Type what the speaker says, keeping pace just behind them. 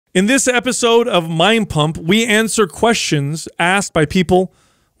In this episode of Mind Pump, we answer questions asked by people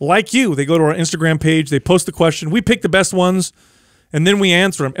like you. They go to our Instagram page, they post the question, we pick the best ones, and then we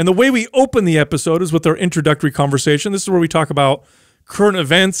answer them. And the way we open the episode is with our introductory conversation. This is where we talk about current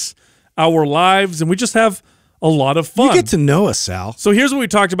events, our lives, and we just have a lot of fun. You get to know us, Sal. So here's what we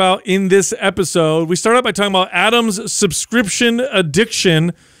talked about in this episode. We start out by talking about Adam's subscription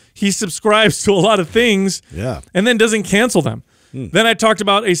addiction. He subscribes to a lot of things and then doesn't cancel them. Then I talked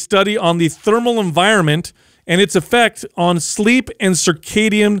about a study on the thermal environment and its effect on sleep and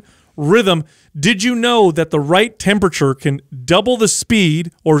circadian rhythm. Did you know that the right temperature can double the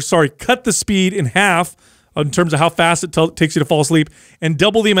speed, or sorry, cut the speed in half in terms of how fast it takes you to fall asleep, and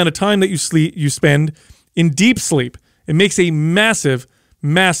double the amount of time that you spend in deep sleep? It makes a massive,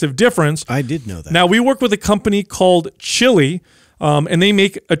 massive difference. I did know that. Now, we work with a company called Chili, and they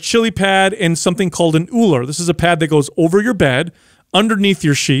make a chili pad and something called an Uller. This is a pad that goes over your bed, underneath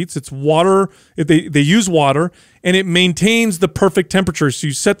your sheets. It's water. They use water, and it maintains the perfect temperature. So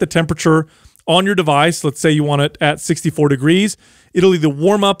you set the temperature on your device. Let's say you want it at 64 degrees. It'll either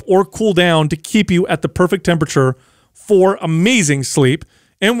warm up or cool down to keep you at the perfect temperature for amazing sleep.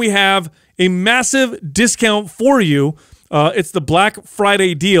 And we have a massive discount for you. It's the Black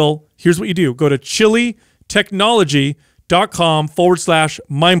Friday deal. Here's what you do. Go to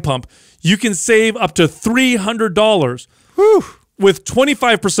chilitechnology.com/mindpump. You can save up to $300 with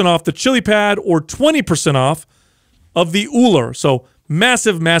 25% off the chili pad or 20% off of the Uller. So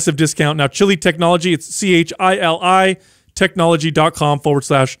massive, massive discount. Now, Chili Technology, it's CHILI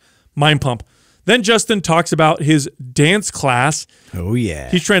technology.com/mindpump. Then Justin talks about his dance class. Oh, yeah.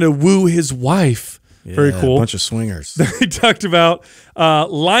 He's trying to woo his wife. Yeah, very cool. A bunch of swingers. He talked about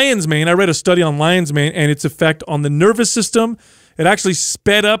lion's mane. I read a study on lion's mane and its effect on the nervous system. It actually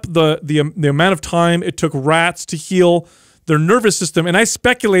sped up the amount of time it took rats to heal their nervous system. And I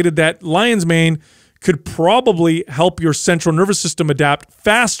speculated that lion's mane could probably help your central nervous system adapt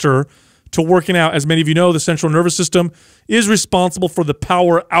faster to working out. As many of you know, the central nervous system is responsible for the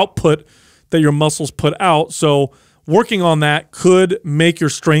power output that your muscles put out. So working on that could make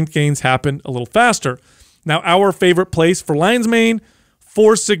your strength gains happen a little faster. Now, our favorite place for lion's mane,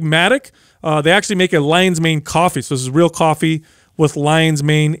 Four Sigmatic. They actually make a lion's mane coffee. So this is real coffee with lion's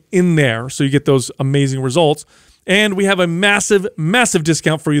mane in there. So you get those amazing results. And we have a massive, massive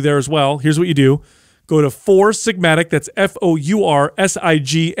discount for you there as well. Here's what you do. Go to Four Sigmatic. That's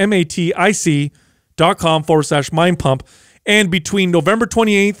FOURSIGMATIC.com/mindpump. And between November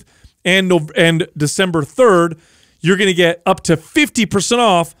 28th and December 3rd, you're going to get up to 50%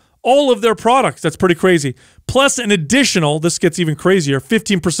 off all of their products. That's pretty crazy. Plus an additional, this gets even crazier,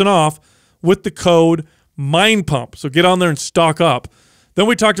 15% off with the code MINDPUMP. So get on there and stock up. Then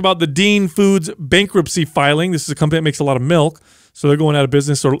we talked about the Dean Foods bankruptcy filing. This is a company that makes a lot of milk, so they're going out of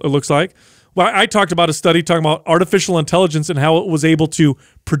business, or it looks like. Well, I talked about a study talking about artificial intelligence and how it was able to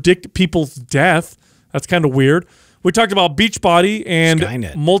predict people's death. That's kind of weird. We talked about Beachbody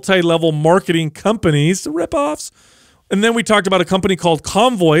and multi-level marketing companies, ripoffs. And then we talked about a company called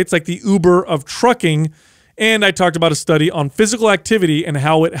Convoy. It's like the Uber of trucking. And I talked about a study on physical activity and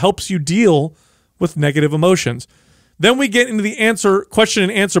how it helps you deal with negative emotions. Then we get into the question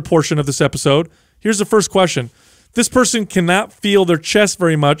and answer portion of this episode. Here's the first question. This person cannot feel their chest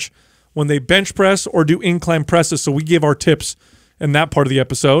very much when they bench press or do incline presses, so we give our tips in that part of the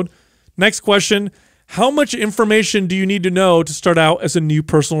episode. Next question. How much information do you need to know to start out as a new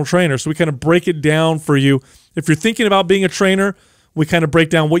personal trainer? So we kind of break it down for you. If you're thinking about being a trainer, we kind of break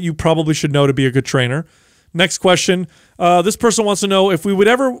down what you probably should know to be a good trainer. Next question. This person wants to know if we would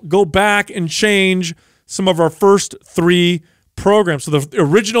ever go back and change some of our first 3 programs. So the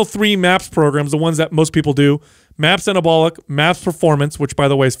original 3 MAPS programs, the ones that most people do, MAPS Anabolic, MAPS Performance, which by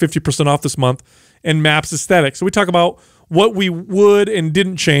the way is 50% off this month, and MAPS Aesthetic. So we talk about what we would and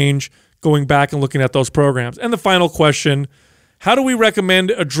didn't change going back and looking at those programs. And the final question, how do we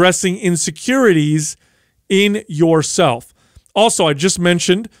recommend addressing insecurities in yourself? Also, I just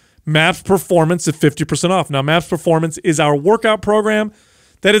mentioned MAPS Performance at 50% off. Now, MAPS Performance is our workout program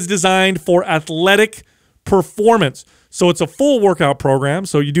that is designed for athletic performance. So it's a full workout program.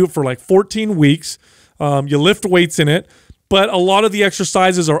 So you do it for like 14 weeks. You lift weights in it, but a lot of the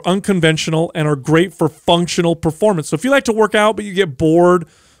exercises are unconventional and are great for functional performance. So if you like to work out, but you get bored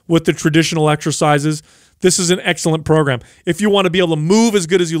with the traditional exercises, this is an excellent program. If you want to be able to move as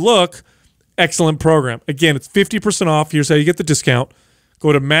good as you look, excellent program. Again, it's 50% off. Here's how you get the discount.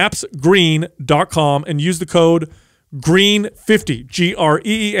 Go to mapsgreen.com and use the code GREEN50,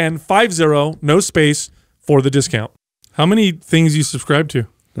 GREEN 50, no space, for the discount. How many things you subscribe to?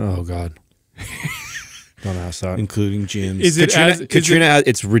 Oh, God. Don't ask that. including gyms. Is it Katrina,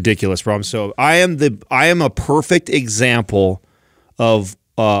 it's ridiculous, bro. So I am a perfect example of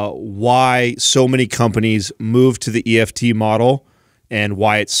why so many companies move to the EFT model and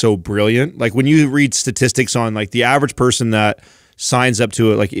why it's so brilliant. Like when you read statistics on like the average person that signs up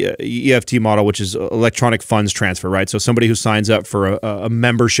to like EFT model, which is electronic funds transfer, right? So somebody who signs up for a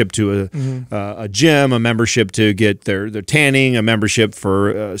membership to a gym, a membership to get their tanning, a membership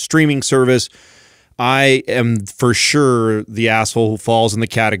for a streaming service. I am for sure the asshole who falls in the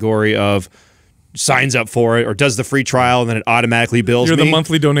category of signs up for it or does the free trial and then it automatically bills You're me. the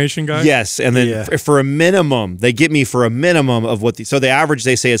monthly donation guy? Yes, and then for a minimum, they get me for a minimum of what so the average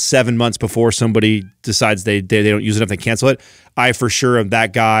they say is 7 months before somebody decides they don't use it if they cancel it. I for sure am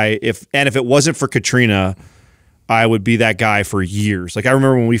that guy. If it wasn't for Katrina, I would be that guy for years. Like I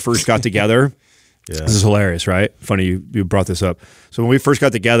remember when we first got together. This is hilarious, right? Funny you brought this up. So when we first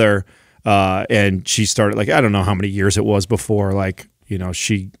got together, and she started like I don't know how many years it was before like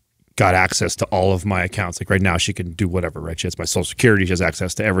she got access to all of my accounts. Like right now she can do whatever, right? She has my Social Security, she has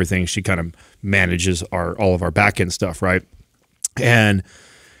access to everything. She kind of manages all of our back end stuff, right? And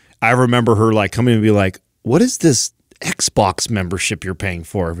I remember her like coming and be like, what is this Xbox membership you're paying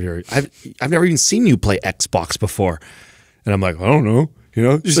for? I've never even seen you play Xbox before. And I'm like, I don't know.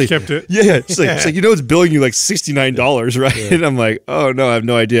 Just like, kept it. Yeah. She's like, it's billing you like $69, right? Yeah. And I'm like, oh no, I have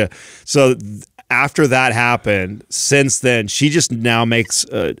no idea. So after that happened, since then, she just now makes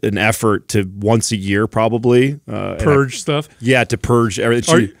an effort to once a year probably purge stuff. Yeah, to purge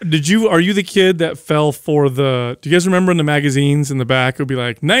everything. Are you the kid that fell for the? Do you guys remember in the magazines in the back it would be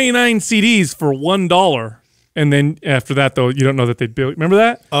like 99 CDs for $1, and then after that though you don't know that they'd bill. Remember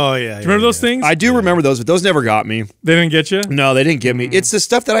that? Oh yeah. Do you remember those things? I do remember those, but those never got me. They didn't get you? No, they didn't get me. It's the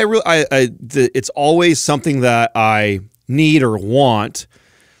stuff that it's always something that I need or want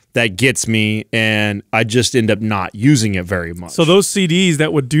that gets me, and I just end up not using it very much. So those CDs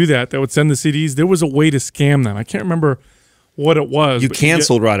that would do that would send the CDs, there was a way to scam them. I can't remember what it was. You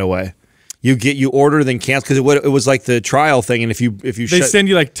canceled right away. You order then cancel because it was like the trial thing, and if you they send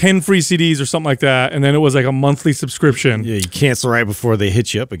you like 10 free CDs or something like that, and then it was like a monthly subscription. Yeah, you cancel right before they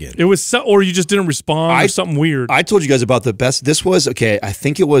hit you up again. It was or you just didn't respond or something weird. I told you guys about the best. This was I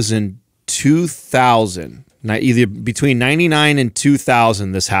think it was in 2000. Either between 99 and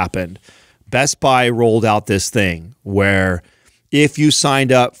 2000 this happened. Best Buy rolled out this thing where if you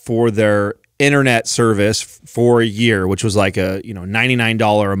signed up for their internet service for a year, which was like a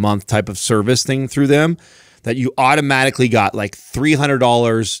 $99 a month type of service thing through them, that you automatically got like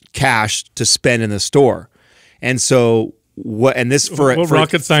 $300 cash to spend in the store. And so what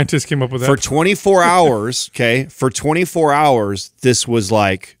rocket scientist came up with that? For 24 hours, okay? For 24 hours, this was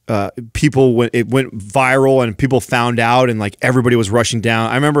like it went viral and people found out and like everybody was rushing down.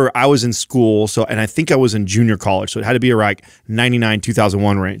 I remember I was in school, and I think I was in junior college, so it had to be like 99,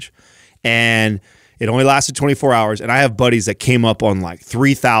 2001 range. And it only lasted 24 hours, and I have buddies that came up on like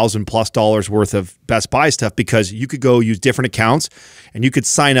 $3,000+ worth of Best Buy stuff because you could go use different accounts and you could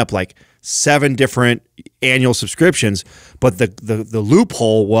sign up like 7 different annual subscriptions, but the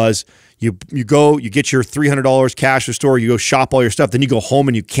loophole was you get your $300 cash to store, you go shop all your stuff, then you go home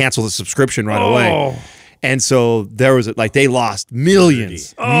and you cancel the subscription right away. And so there was like they lost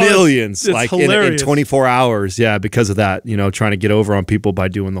millions it's like in 24 hours, because of that, trying to get over on people by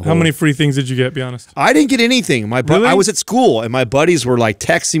doing the whole. How many free things did you get, be honest? I didn't get anything. Really? I was at school and my buddies were like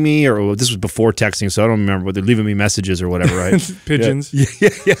texting me, or this was before texting, so I don't remember, but they're leaving me messages or whatever, right? Pigeons. Yeah.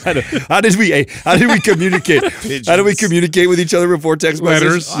 How did we communicate? How did we communicate with each other before text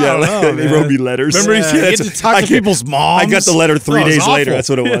letters? Messages? They wrote me letters. Remember you had to talk to people's moms? I got the letter 3 days later. That's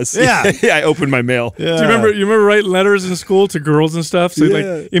what it was. Yeah. I opened my mail. Yeah. You remember writing letters in school to girls and stuff? So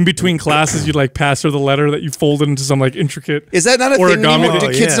like in between classes, you'd like pass her the letter that you folded into some like intricate. Is that not a thing anymore?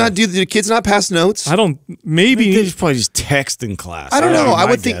 Do kids not pass notes? I don't. Maybe they just probably just text in class. I don't know.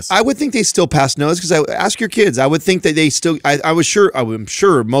 I would think they still pass notes because I ask your kids. I would think that they still. I'm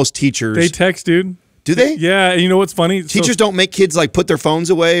sure most teachers they text, dude. Do they? Yeah, and you know what's funny? Teachers don't make kids like put their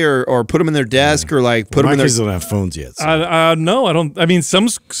phones away or put them in their desk or like put them in their. My kids don't have phones yet. So. No, I don't. I mean, some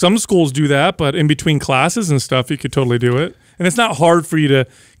schools do that, but in between classes and stuff, you could totally do it. And it's not hard for you to.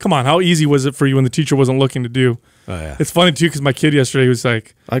 Come on, how easy was it for you when the teacher wasn't looking to do? Oh yeah. It's funny too because my kid yesterday was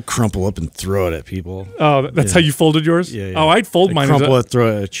like, I'd crumple up and throw it at people. Oh, that's how you folded yours? Yeah. Oh, I'd fold mine. Crumple it,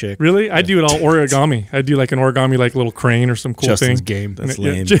 throw it at a chick. Really? I do it all origami. I do like an origami, like little crane or some cool Justin's thing. game. That's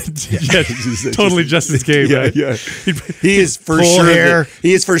Yeah, lame. totally Justin's game. Yeah, Right? yeah. He is for Full sure. hair.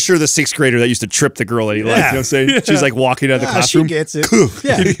 He is for sure the 6th grader that used to trip the girl that he liked. You know what I'm saying? She's like walking out of the Ah, classroom. she gets it.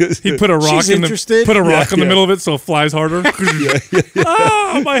 Yeah. He'd put a rock She's in the interested. middle of it so it flies harder.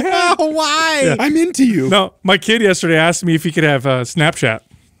 Oh, my head. Oh, why? I'm into you. No, my kid yesterday asked me if he could have Snapchat.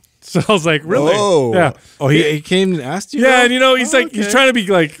 So I was like, really? Oh. Yeah. Oh, he came and asked you? Yeah, and he's Oh, like, he's trying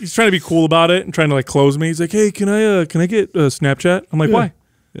to be cool about it and trying to like close me. He's like, hey, can I get Snapchat? I'm like, why?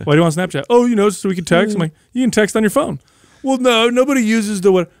 Why do you want Snapchat? Oh, so we can text. I'm like, you can text on your phone. Well, no, nobody uses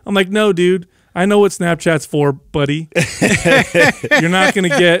the what. I'm like, no, dude. I know what Snapchat's for, buddy. You're not going to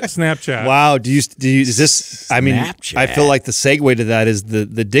get Snapchat. Wow. Is this? I mean, Snapchat. I feel like the segue to that is the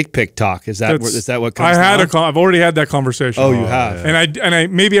dick pic talk. Is that what comes? I've already had that conversation. Oh, you have. And I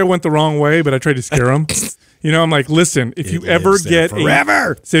maybe I went the wrong way, but I tried to scare him. I'm like, listen, if you ever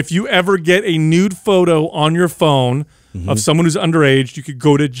get a nude photo on your phone of someone who's underage, you could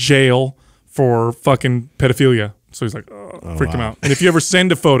go to jail for fucking pedophilia. So he's like, freaked him out. And if you ever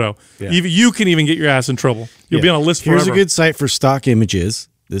send a photo, you can even get your ass in trouble. You'll be on a list forever. Here's a good site for stock images.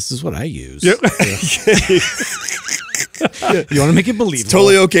 This is what I use. Yep. You want to make it believable.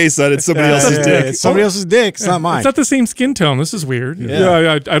 Totally okay, son. It's somebody else's dick. It's somebody else's dick. It's not mine. It's not the same skin tone. This is weird.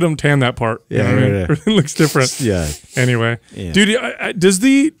 Yeah, I don't tan that part. Yeah, You know what I mean? right. Everything looks different. Yeah. Anyway, Yeah. dude, does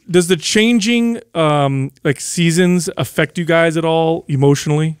the changing like seasons affect you guys at all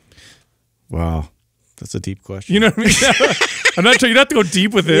emotionally? Wow. That's a deep question. You know what I mean? I'm not sure. You don't have to go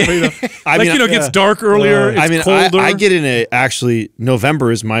deep with it. But, it gets dark earlier. It's colder. I get in actually,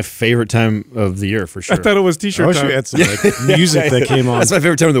 November is my favorite time of the year for sure. I thought it was I T-shirt wish time. we had some music that came on. That's my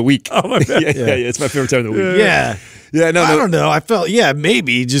favorite time of the week. Oh, my bad. Yeah, it's my favorite time of the week. Yeah. Yeah, no, I don't know. I felt,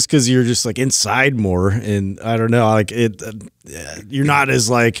 maybe just because you're just like inside more, and I don't know, like you're not as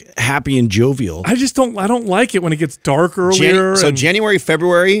like happy and jovial. I don't like it when it gets dark earlier. January,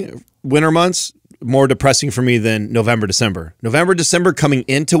 February, winter months, more depressing for me than November, December. November, December coming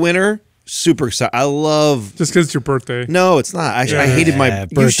into winter, super excited. I love. Just because it's your birthday. No, it's not. Actually, I hated my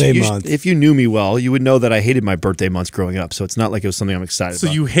birthday month. If you knew me well, you would know that I hated my birthday months growing up. So it's not like it was something I'm excited So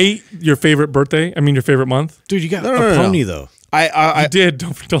about. you hate your favorite birthday? I mean, your favorite month? Dude, you got No, a no, no, pony no. though. I You did.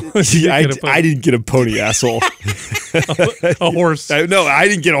 Don't I get a pony. didn't get a pony, asshole. A horse. No, I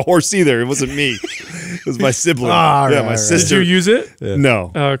didn't get a horse either. It wasn't me. It was my sibling. Ah, yeah, right, my right. sister. Did you use it?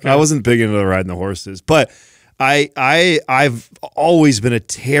 No. Oh, okay. I wasn't big into riding the horses. But I've always been a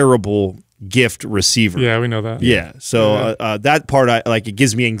terrible gift receiver. Yeah, we know that. Yeah. So that part, it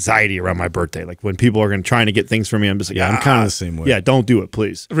gives me anxiety around my birthday. Like when people are trying to get things from me, I'm just like, I'm kind of the same way. Yeah, don't do it,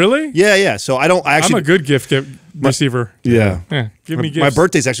 please. Really? Yeah, yeah. So I don't actually. I'm a good gift receiver. Yeah. Give me gifts. My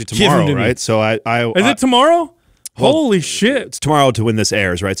birthday's actually Give 'em tomorrow, to me. right? So Is it tomorrow? Holy shit. It's tomorrow to when this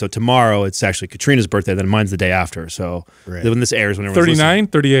airs, right? So tomorrow it's actually Katrina's birthday, then mine's the day after. So Right. when this airs, whenever 39,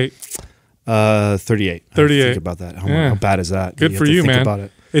 38. 38. 38. Think about that. How bad is that? Good have for to you, think man. About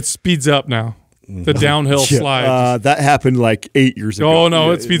it. It speeds up now. The downhill slide. That happened like 8 years ago. Oh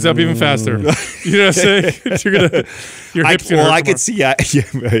no, it speeds up even faster. You know what I'm saying? Your hips gonna hurt I could see. Yeah,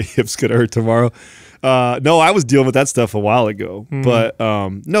 my hips gonna hurt tomorrow. No, I was dealing with that stuff a while ago. But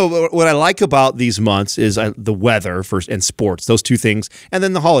no, what I like about these months is the weather first and sports. Those two things, and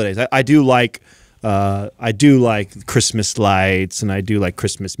then the holidays. I do like Christmas lights, and I do like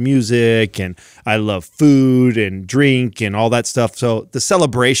Christmas music, and I love food and drink and all that stuff. So the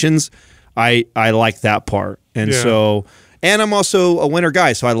celebrations, I like that part, and so. And I'm also a winter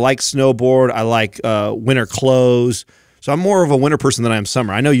guy, so I like snowboard. I like winter clothes. So I'm more of a winter person than I am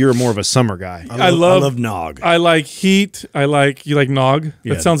summer. I know you're more of a summer guy. I love nog. I like heat. You like nog.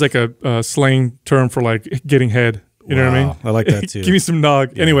 Yeah. That sounds like a slang term for like getting head. You know what I mean? I like that too. Give me some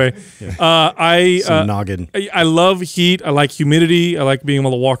nog. Anyway, Some noggin. I love heat. I like humidity. I like being able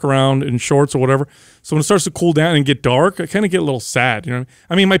to walk around in shorts or whatever. So when it starts to cool down and get dark, I kind of get a little sad. You know what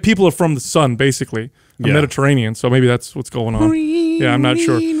I mean? My people are from the sun, basically. I'm Mediterranean, so maybe that's what's going on. Yeah, I'm not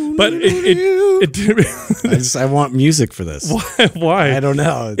sure. But I want music for this. why? I don't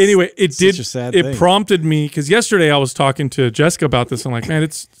know. Anyway, it's such a sad thing. prompted me, because yesterday I was talking to Jessica about this. I'm like, man,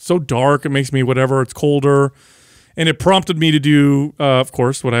 it's so dark. It makes me whatever. It's colder. And it prompted me to do, of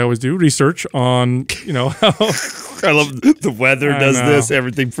course, what I always do, research on, how I love the weather does this,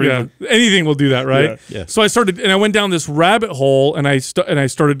 everything for you. Anything will do that, right? Yeah. So I started, and I went down this rabbit hole, and I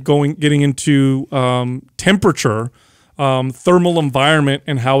started getting into temperature, thermal environment,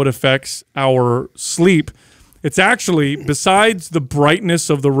 and how it affects our sleep. It's actually, besides the brightness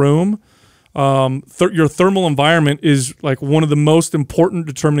of the room, your thermal environment is like one of the most important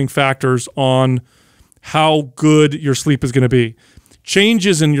determining factors on how good your sleep is going to be.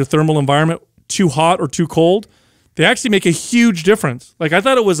 Changes in your thermal environment, too hot or too cold, they actually make a huge difference. Like I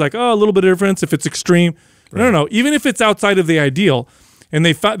thought it was like, oh, a little bit of difference if it's extreme. Right. No. Even if it's outside of the ideal, and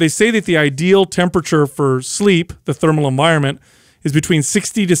they say that the ideal temperature for sleep, the thermal environment, is between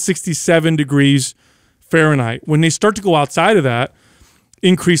 60 to 67 degrees Fahrenheit. When they start to go outside of that,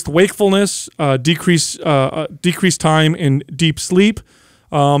 increased wakefulness, decreased time in deep sleep,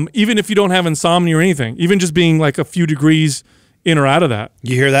 even if you don't have insomnia or anything, even just being like a few degrees in or out of that.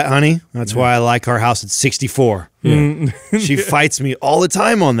 You hear that, honey? That's why I like our house at 64. Yeah. She fights me all the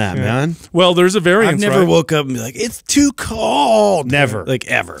time on that, man. Well, there's a variance. I've never woke up and be like, it's too cold. Never. Like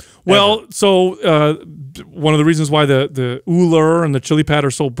ever. Well, so one of the reasons why the Uller and the Chili Pad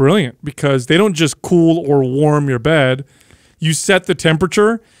are so brilliant, because they don't just cool or warm your bed. You set the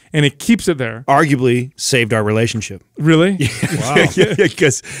temperature and it keeps it there. Arguably saved our relationship. Really? Wow.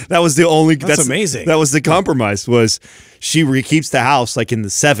 Because that was the only. That's amazing. That was the compromise. Was she keeps the house like in the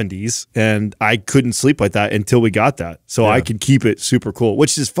 70s, and I couldn't sleep like that until we got that. So I could keep it super cool.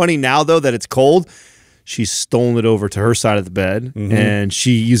 Which is funny now though that it's cold. She's stolen it over to her side of the bed, and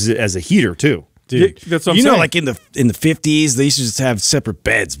she uses it as a heater too. Dude, that's what I'm saying. Like in the 50s, they used to just have separate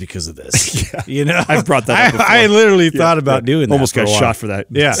beds because of this. You know, I've brought that up before. I literally thought about doing that. Almost got shot for that.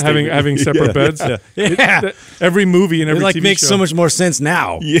 Yeah, having separate beds. Every movie and every TV makes show. so much more sense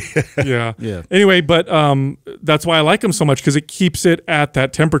now. Yeah. Anyway, but that's why I like them so much, because it keeps it at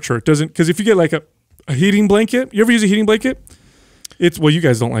that temperature. It doesn't, because if you get like a heating blanket, you ever use a heating blanket? Well, you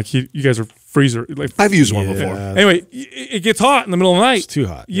guys don't like heat. You guys are freezer. Like I've used one before. Anyway, it gets hot in the middle of the night. It's too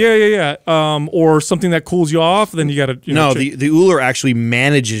hot. Yeah. Or something that cools you off. Then you got to. No, the Uller actually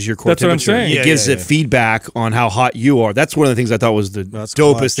manages your core That's temperature. what I'm saying. It gives it feedback on how hot you are. That's one of the things I thought was the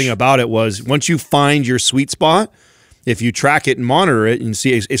dopest thing about it. Was once you find your sweet spot, if you track it and monitor it and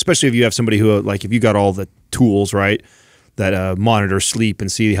see, especially if you have somebody who, like, if you got all the tools right that monitor sleep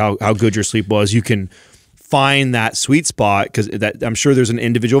and see how good your sleep was, you can find that sweet spot, because I'm sure there's an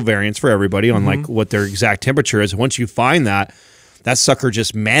individual variance for everybody on like what their exact temperature is. Once you find that sucker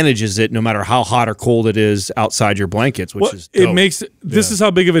just manages it no matter how hot or cold it is outside your blankets, which is dope. It makes this is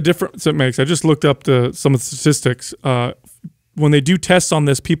how big of a difference it makes. I just looked up some of the statistics. When they do tests on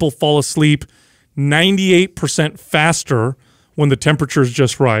this, people fall asleep 98% faster when the temperature is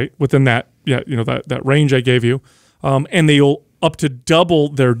just right within that that range I gave you, and they'll up to double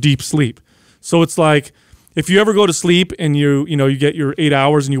their deep sleep. So it's like, if you ever go to sleep and you get your 8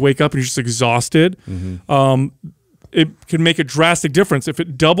 hours and you wake up and you're just exhausted, it can make a drastic difference. If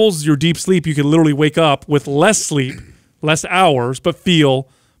it doubles your deep sleep, you can literally wake up with less sleep, less hours, but feel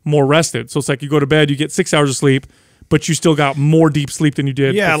more rested. So it's like you go to bed, you get 6 hours of sleep, but you still got more deep sleep than you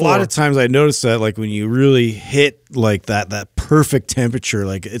did before. A lot of times I notice that, like, when you really hit like that perfect temperature,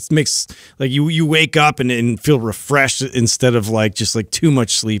 like it makes like you wake up and feel refreshed instead of like just like too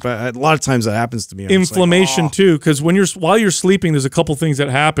much sleep. A lot of times that happens to me. Inflammation too, because while you're sleeping, there's a couple things that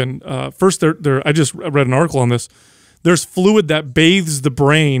happen. First, I just read an article on this. There's fluid that bathes the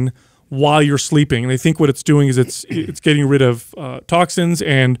brain while you're sleeping, and I think what it's doing is it's getting rid of toxins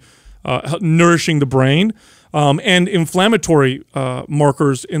and nourishing the brain. And inflammatory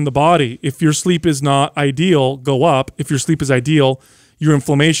markers in the body. If your sleep is not ideal, go up. If your sleep is ideal, your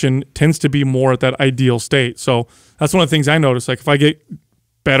inflammation tends to be more at that ideal state. So that's one of the things I notice. Like if I get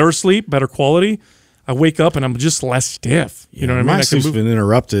better sleep, better quality, I wake up and I'm just less stiff. You know what I mean? My sleep's been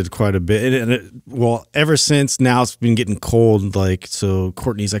interrupted quite a bit. Well, ever since now it's been getting cold. Like, so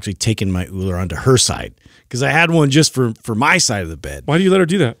Courtney's actually taken my Uller onto her side, because I had one just for my side of the bed. Why do you let her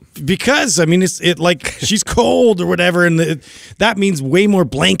do that? Because I mean, it like she's cold or whatever, and that means way more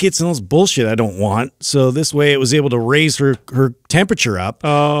blankets and all this bullshit I don't want. So this way, it was able to raise her temperature up.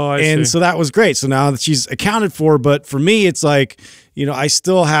 Oh, I see. So that was great. So now that she's accounted for, but for me, it's like, I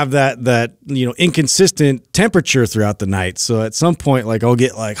still have that inconsistent temperature throughout the night. So at some point, like, I'll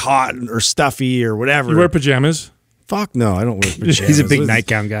get like hot or stuffy or whatever. You wear pajamas? Fuck no, I don't wear pajamas. He's a big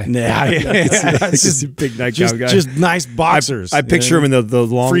nightgown guy. Nah, He's just a big nightgown guy. Just nice boxers. I picture him in the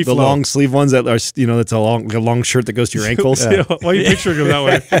long sleeve ones that are, that's a long shirt that goes to your ankles. Yeah. Why are you picturing him that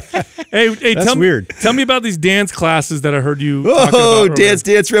way? Hey, that's weird. Tell me about these dance classes that I heard you talking about.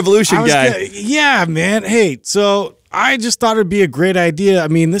 Dance Revolution guy. Yeah, man. Hey, so I just thought it'd be a great idea. I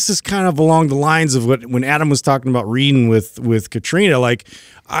mean, this is kind of along the lines of when Adam was talking about reading with Katrina. Like,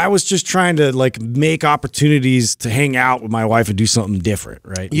 I was just trying to like make opportunities to hang out with my wife and do something different,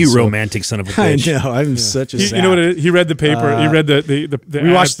 right? You romantic son of a bitch. I know. I'm such a sap. You know what it is? He read the paper. He read the we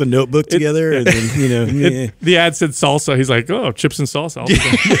ad. watched The Notebook together, and then the ad said salsa. He's like, oh, chips and salsa.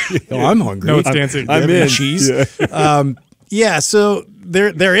 oh, I'm hungry. No, it's dancing. I'm in cheese. Yeah. So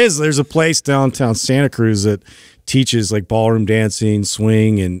there's a place downtown Santa Cruz that teaches like ballroom dancing,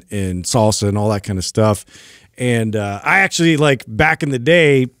 swing, and salsa and all that kind of stuff. And I actually, like, back in the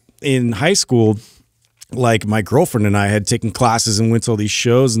day in high school, like, my girlfriend and I had taken classes and went to all these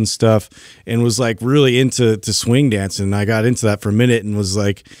shows and stuff and was like really into swing dancing. And I got into that for a minute and was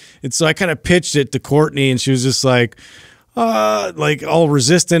like, and so I kind of pitched it to Courtney, and she was just like all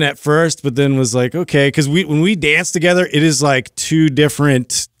resistant at first, but then was like, okay, because when we dance together, it is like two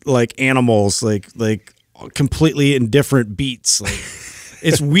different like animals, like completely in different beats. Like,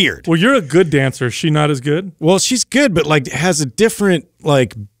 it's weird. Well, you're a good dancer. Is she not as good? Well, she's good, but like has a different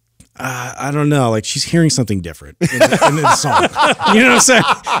like I don't know, like she's hearing something different in the song. You know what I'm saying?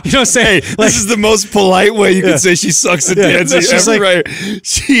 You know what I'm saying? Like, this is the most polite way you can say she sucks at dancing. She's ever, like, right?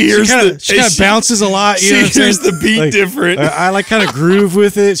 She kind of bounces a lot. You know what I'm hears saying? the beat like, different. I like kind of groove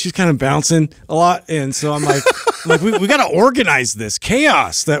with it. She's kind of bouncing a lot, and so I'm like we got to organize this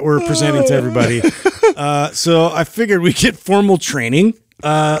chaos that we're presenting to everybody. So I figured we get formal training.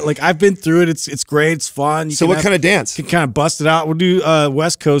 Like, I've been through it. It's great. It's fun. So what kind of dance? You can kind of bust it out. We'll do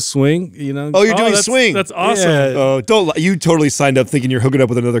West Coast swing, you know. Oh, you're doing swing. That's awesome. Yeah. Oh, don't you totally signed up thinking you're hooking up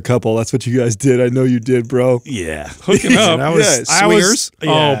with another couple. That's what you guys did. I know you did, bro. Yeah. Hooking up. Swingers.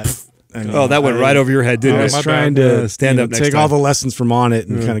 Oh, that went right over your head, didn't I it? was trying to stand up next take time. all the lessons from On It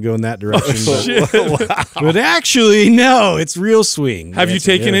and kind of go in that direction. Shit. But actually, no, it's real swing. Have you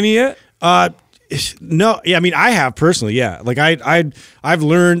taken any yet? No, yeah, I mean, I have personally, yeah. Like I've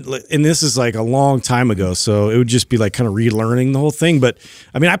learned, and this is like a long time ago, so it would just be like kind of relearning the whole thing. But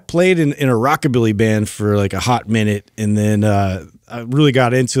I mean, I played in a rockabilly band for like a hot minute, and then I really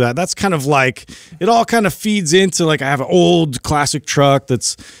got into that. That's kind of like, it all kind of feeds into like, I have an old classic truck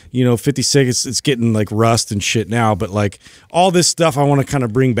that's, 56. It's getting like rust and shit now, but like all this stuff I want to kind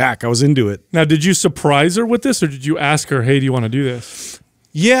of bring back. I was into it. Now, did you surprise her with this, or did you ask her, hey, do you want to do this?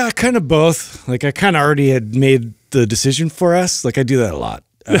 Yeah, kind of both. Like, I kind of already had made the decision for us. Like, I do that a lot.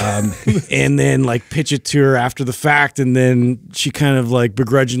 And then like pitch it to her after the fact, and then she kind of like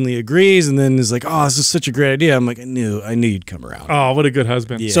begrudgingly agrees, and then is like, "Oh, this is such a great idea." I'm like, I knew you'd come around. Oh, what a good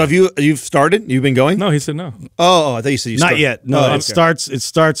husband. Yeah. So you've started? You've been going? No, he said no. Oh, I thought you said you Not started. yet. No, Oh, it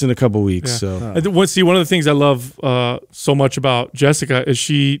starts in a couple weeks. Yeah. So See, one of the things I love so much about Jessica is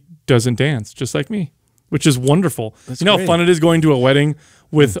she doesn't dance, just like me, which is wonderful. That's how great. fun it is going to a wedding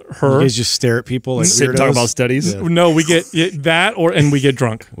with her. You guys just stare at people like Sit and talk weirdos? about studies. Yeah. No, we get that, and we get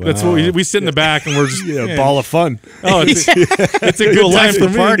drunk. That's what we sit in the back and we're just Yeah, ball of fun. Oh, it's a good time for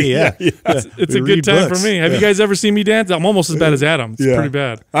me. party. Yeah, It's a We good read time books. for me. Have you guys ever seen me dance? I'm almost as bad as Adam. It's pretty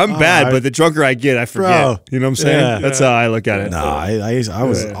bad. I'm bad, but the drunker I get, I forget. Bro. You know what I'm saying? Yeah. That's how I look at it. No, I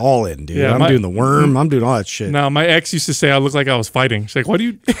was all in, dude. Yeah, I'm doing the worm. I'm doing all that shit. Now, my ex used to say I look like I was fighting. She's like, "What do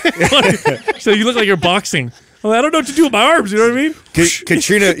you?" So you look like you're boxing. Well, I don't know what to do with my arms. You know what I mean?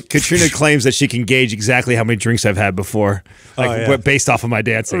 Katrina claims that she can gauge exactly how many drinks I've had before, like based off of my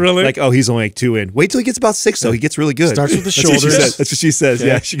dancing. Really? Like, oh, he's only like 2 in. Wait till he gets about 6, though. He gets really good. Starts with the That's what she shoulders. says. That's what she says.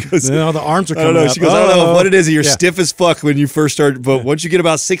 Yeah, she goes. No, the arms are I don't coming know. up. She goes, I don't know what it is. You're Yeah. stiff as fuck when you first start, but once you get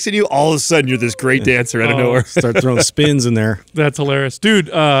about 6 in you, all of a sudden you're this great dancer out of nowhere. Start throwing spins in there. That's hilarious,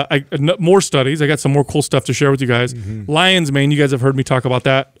 dude. More studies. I got some more cool stuff to share with you guys. Lion's mane. You guys have heard me talk about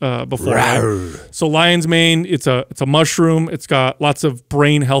that before. Right? So lion's mane. It's a mushroom. It's got lots of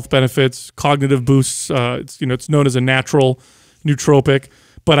brain health benefits, cognitive boosts. It's known as a natural nootropic.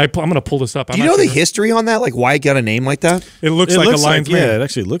 But I'm going to pull this up. Do you know the history on that? Like why it got a name like that? It looks like a lion's mane. Yeah, it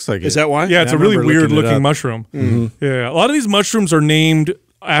actually looks like it. Is that why? Yeah, it's I a really remember weird looking it looking up. mushroom. Yeah, a lot of these mushrooms are named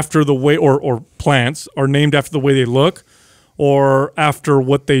after the way, or plants are named after the way they look, or after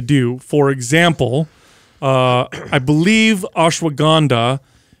what they do. For example, I believe ashwagandha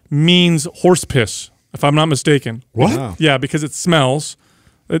means horse piss, if I'm not mistaken. What? Wow. Yeah, because it smells.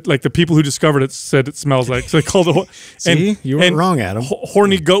 Like the people who discovered it said it smells like. So they called it. See, you weren't wrong, Adam.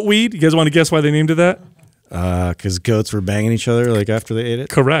 Horny goat weed. You guys want to guess why they named it that? Because goats were banging each other like after they ate it.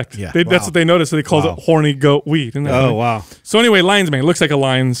 Correct. Yeah. That's what they noticed. So they called it horny goat weed. Isn't that funny? Wow. So anyway, lion's mane. It looks like a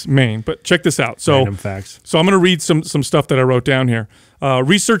lion's mane. But check this out. So, Random facts. So I'm going to read some stuff that I wrote down here.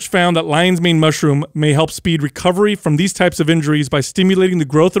 Research found that lion's mane mushroom may help speed recovery from these types of injuries by stimulating the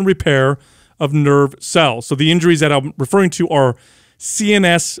growth and repair of nerve cells. So the injuries that I'm referring to are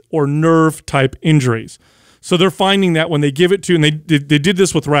CNS or nerve type injuries. So they're finding that when they give it to, and they did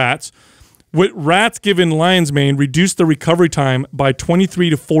this with rats. With rats given lion's mane, reduced the recovery time by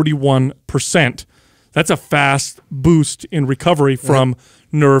 23 to 41%. That's a fast boost in recovery from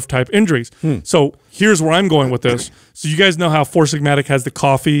nerve type injuries. So here's where I'm going with this. So you guys know how Four Sigmatic has the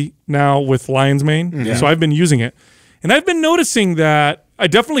coffee now with lion's mane? So I've been using it. And I've been noticing that I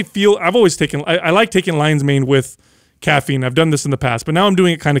definitely feel, I've always taken, I like taking lion's mane with caffeine. I've done this in the past, but now I'm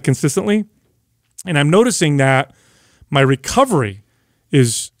doing it kind of consistently. And I'm noticing that my recovery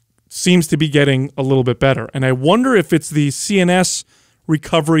seems to be getting a little bit better. And I wonder if it's the CNS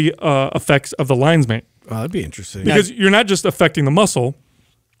recovery effects of the lion's mane. Oh, that'd be interesting. Because you're not just affecting the muscle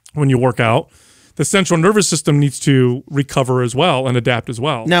when you work out. The central nervous system needs to recover as well and adapt as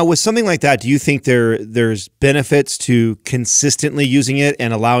well. Now, with something like that, do you think there's benefits to consistently using it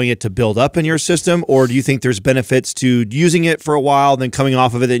and allowing it to build up in your system, or do you think there's benefits to using it for a while, then coming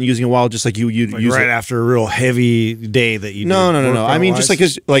off of it and using it a while, just like you use right it after a real heavy day that you No. I mean, just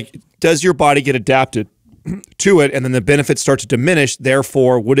like does your body get adapted to it, and then the benefits start to diminish?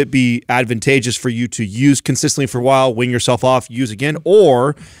 Therefore, would it be advantageous for you to use consistently for a while, wing yourself off, use again,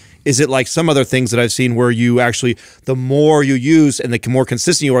 or is it like some other things that I've seen where you actually, the more you use and the more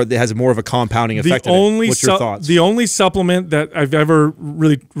consistent you are, it has more of a compounding effect? What's your thoughts? The only supplement that I've ever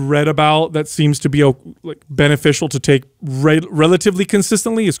really read about that seems to be like beneficial to take relatively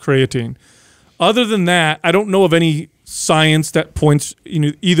consistently is creatine. Other than that, I don't know of any science that points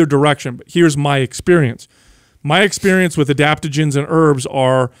in either direction. But here's my experience. My experience with adaptogens and herbs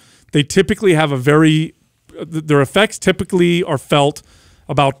are they typically have their effects typically are felt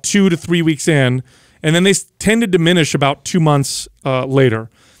about 2 to 3 weeks in, and then they tend to diminish about 2 months later.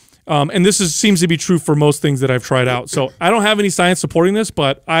 And this seems to be true for most things that I've tried out. So I don't have any science supporting this,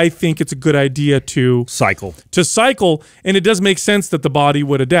 but I think it's a good idea to cycle. And it does make sense that the body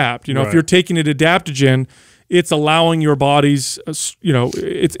would adapt. If you're taking an adaptogen, it's allowing your body's,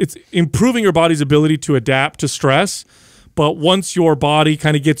 it's improving your body's ability to adapt to stress. But once your body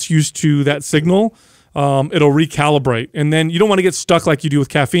kind of gets used to that signal, it'll recalibrate. And then you don't want to get stuck like you do with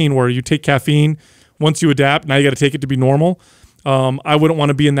caffeine, where you take caffeine, once you adapt, now you got to take it to be normal. I wouldn't want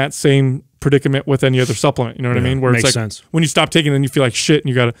to be in that same predicament with any other supplement. You know what I mean? Where it's like sense. When you stop taking it, then you feel like shit and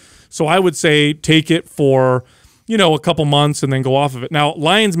you got to. So I would say take it for, a couple months and then go off of it. Now,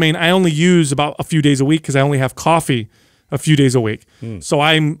 lion's mane, I only use about a few days a week because I only have coffee a few days a week. So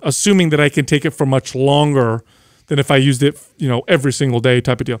I'm assuming that I can take it for much longer than if I used it, every single day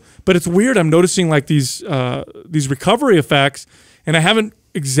type of deal. But it's weird. I'm noticing like these recovery effects, and I haven't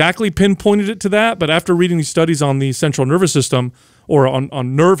exactly pinpointed it to that. But after reading these studies on the central nervous system or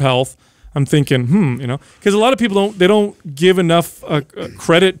on nerve health, I'm thinking, because a lot of people don't give enough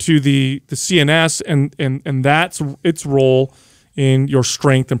credit to the CNS and that's its role in your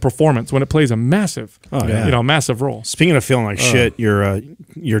strength and performance when it plays a massive, massive role. Speaking of feeling like shit,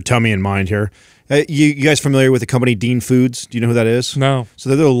 your tummy and mind here. You guys familiar with the company Dean Foods? Do you know who that is? No. So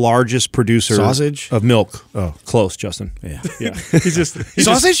they're the largest producer of milk. Oh, close, Justin. Yeah. He just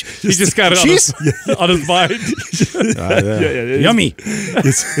got it on his mind. Yummy.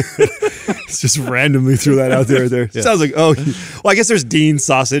 It's just randomly threw that out there. Sounds like I guess there's Dean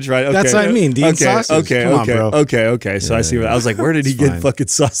sausage, right? Okay. That's what I mean. Dean sausage. Come on, bro. Okay. So I see what I was like. Where did he get fucking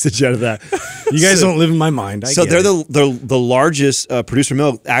sausage out of that? You guys don't live in my mind. So they're the largest producer of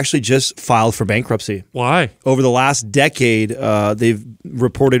milk. Actually, just filed for bankruptcy. Why? Over the last decade, they've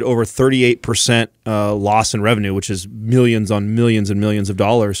reported over 38% loss in revenue, which is millions on millions and millions of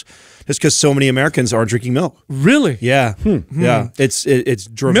dollars, just because so many Americans aren't drinking milk. Really? Yeah. Yeah. It's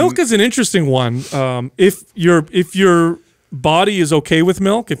milk is an interesting one. If your body is okay with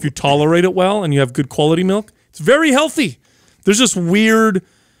milk, if you tolerate it well and you have good quality milk, it's very healthy. There's this weird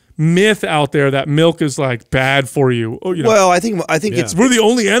myth out there that milk is like bad for you. Well, I think we're the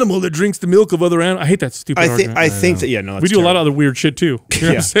only animal that drinks the milk of other animals. I hate that stupid argument. I think that we do a lot of other weird shit too. You know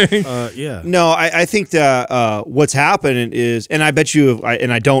what I'm saying? No, I think that what's happened is, and I bet you,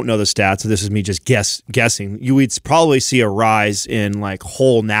 and I don't know the stats, so this is me just guessing. You would probably see a rise in like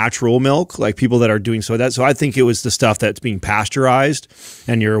whole natural milk, like people that are doing that. So I think it was the stuff that's being pasteurized,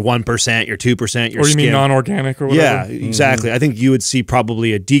 and your 1%, your 2%, your or you mean non-organic or whatever. Yeah, exactly. I think you would see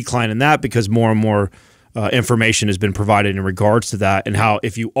probably a decline in that because more and more information has been provided in regards to that, and how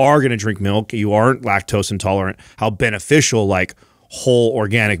if you are going to drink milk, you aren't lactose intolerant, how beneficial like whole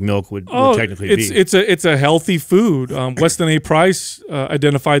organic milk would technically be. It's a healthy food. Weston A. Price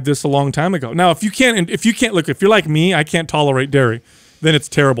identified this a long time ago. Now, if you can't look, if you're like me, I can't tolerate dairy, then it's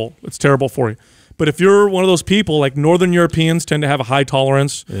terrible. It's terrible for you. But if you're one of those people, like Northern Europeans tend to have a high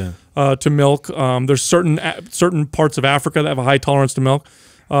tolerance to milk. There's certain parts of Africa that have a high tolerance to milk.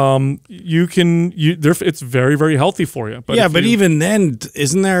 it's very, very healthy for you. But yeah, but even then,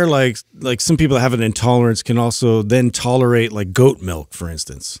 isn't there like some people that have an intolerance can also then tolerate like goat milk, for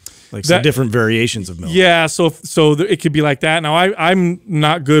instance, like some different variations of milk. Yeah, so it could be like that. Now I'm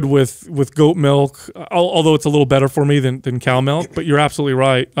not good with goat milk, although it's a little better for me than cow milk. But you're absolutely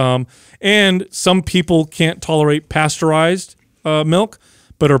right. And some people can't tolerate pasteurized milk,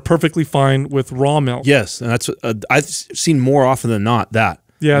 but are perfectly fine with raw milk. Yes, and that's I've seen more often than not that.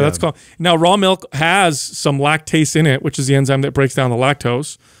 Yeah, that's cool. Now, raw milk has some lactase in it, which is the enzyme that breaks down the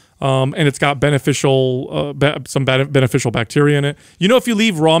lactose, and it's got beneficial beneficial bacteria in it. You know, if you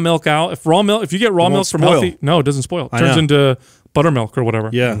leave raw milk out, if you get raw milk from healthy, no, it doesn't spoil. It turns into buttermilk or whatever.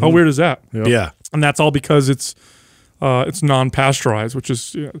 Yeah. How weird is that? Yep. Yeah. And that's all because it's non-pasteurized, which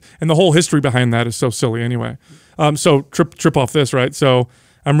is, and the whole history behind that is so silly anyway. So trip off this, right? So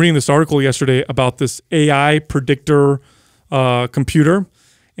I'm reading this article yesterday about this AI predictor computer.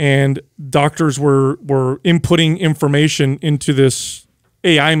 And doctors were inputting information into this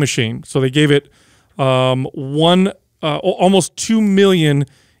AI machine. So they gave it almost 2 million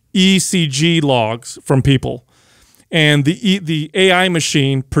ECG logs from people, and the AI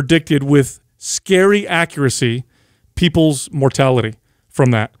machine predicted with scary accuracy people's mortality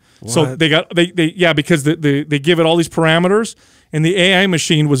from that. What? So because they give it all these parameters. And the AI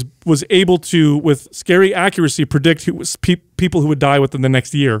machine was able to, with scary accuracy, predict people who would die within the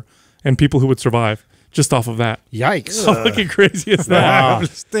next year and people who would survive just off of that. Yikes! How fucking crazy is that? Wow.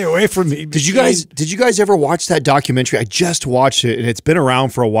 Stay away from me. Did you guys ever watch that documentary? I just watched it, and it's been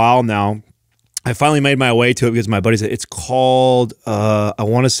around for a while now. I finally made my way to it because my buddy said it's called, I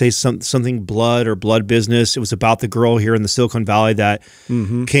want to say something blood or blood business. It was about the girl here in the Silicon Valley that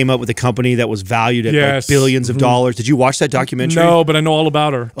came up with a company that was valued at like billions of dollars. Did you watch that documentary? No, but I know all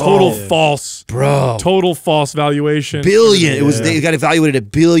about her. Total false, bro. Total false valuation. Billion. It was, they got evaluated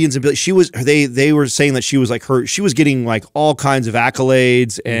at billions and billions. She was, they were saying that she was like she was getting like all kinds of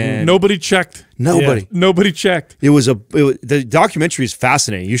accolades and nobody checked. Nobody. Yeah. Nobody checked. The documentary is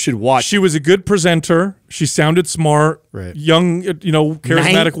fascinating. You should watch. She was a good presenter. She sounded smart. Right. Young,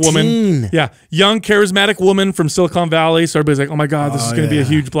 charismatic 19. woman. Yeah. Young, charismatic woman from Silicon Valley. So everybody's like, oh my God, this is going to be a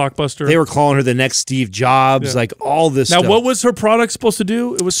huge blockbuster. They were calling her the next Steve Jobs, like all this stuff. Now, what was her product supposed to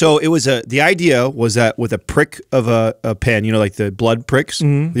do? The idea was that with a prick of a pen, like the blood pricks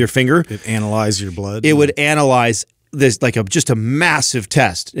with your finger. It'd analyze your blood. It would analyze this like just a massive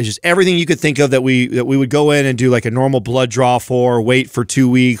test. It's just everything you could think of that we would go in and do like a normal blood draw for, wait for 2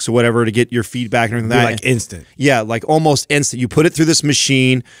 weeks or whatever to get your feedback and everything like that. Like instant. Yeah, like almost instant. You put it through this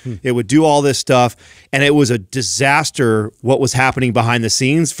machine, it would do all this stuff, and it was a disaster what was happening behind the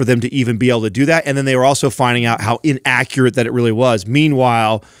scenes for them to even be able to do that. And then they were also finding out how inaccurate that it really was.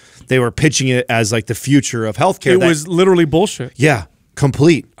 Meanwhile, they were pitching it as like the future of healthcare. It was literally bullshit. Yeah.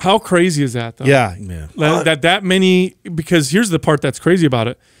 Complete. How crazy is that, though? Yeah. That many, because here's the part that's crazy about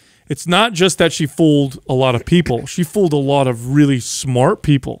it. It's not just that she fooled a lot of people. She fooled a lot of really smart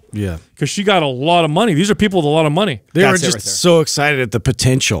people. Yeah. Because she got a lot of money. These are people with a lot of money. They were just so excited at the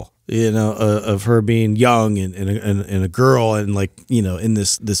potential, of her being young and a girl and like, in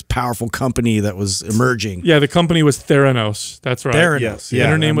this powerful company that was emerging. Yeah, the company was Theranos. That's right. Theranos. Yeah.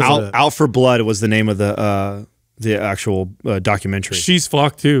 And her name was Out for Blood was the name of the actual documentary. She's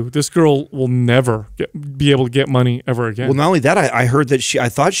fucked too. This girl will never be able to get money ever again. Well, not only that, I heard that I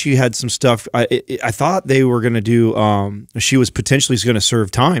thought she had some stuff. I thought they were going to do. She was potentially going to serve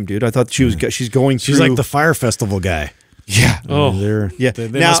time, dude. I thought she's going through. She's like the Fire Festival guy. Yeah. They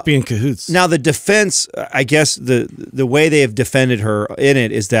must be in cahoots. Now the defense, I guess the way they have defended her in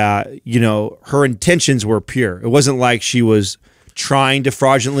it is that her intentions were pure. It wasn't like she was trying to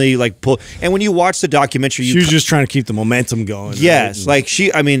fraudulently like pull. And when you watch the documentary, she was just trying to keep the momentum going. Yes, right? Like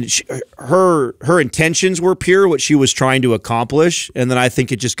her intentions were pure, what she was trying to accomplish, and then I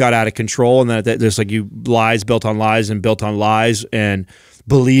think it just got out of control, and then there's like lies built on lies and built on lies, and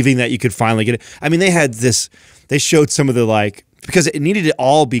believing that you could finally get it. I mean, they showed some of the because it needed to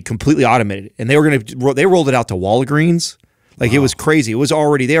all be completely automated, and they rolled it out to Walgreens. Like, wow. It was crazy. They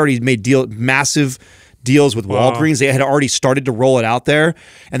already made massive deals with Walgreens. They had already started to roll it out there,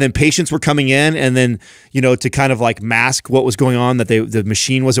 and then patients were coming in, and then to kind of like mask what was going on, that the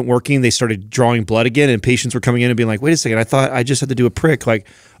machine wasn't working, they started drawing blood again, and patients were coming in and being like, wait a second, I thought I just had to do a prick. Like,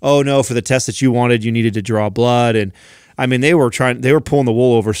 oh no, for the test that you wanted, you needed to draw blood. And I mean, they were pulling the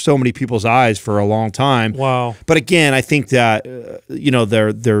wool over so many people's eyes for a long time. Wow. But again, I think that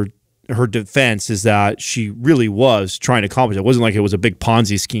her defense is that she really was trying to accomplish it. It wasn't like it was a big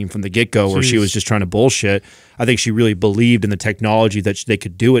Ponzi scheme from the get-go where she was just trying to bullshit. I think she really believed in the technology that they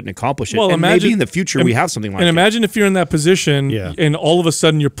could do it and accomplish it. Well, and maybe in the future we have something like that. And imagine if you're in that position and all of a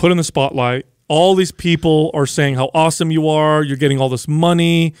sudden you're put in the spotlight. All these people are saying how awesome you are. You're getting all this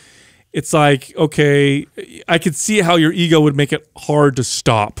money. It's like, okay, I could see how your ego would make it hard to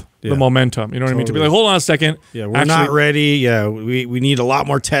stop the momentum. You know what I mean? To be like, hold on a second. Yeah, we're not ready. Yeah, we need a lot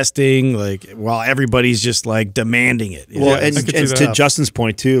more testing. Like, while everybody's just like demanding it. Well, and to Justin's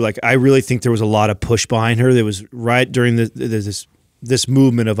point too, like I really think there was a lot of push behind her. There was right during this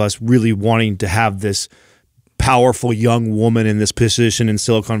movement of us really wanting to have this powerful young woman in this position in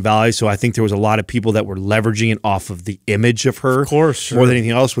Silicon Valley. So I think there was a lot of people that were leveraging it off of the image of her, of course, more than anything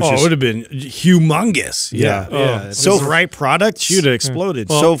else. Which it would have been humongous. Yeah. So the right product, she would have exploded.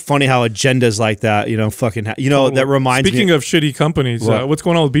 Well, so funny how agendas like that, that reminds me. Speaking of shitty companies, what's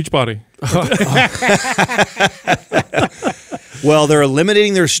going on with Beachbody? Well, they're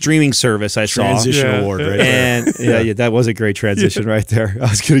eliminating their streaming service. I saw transition award right there. And that was a great transition right there. I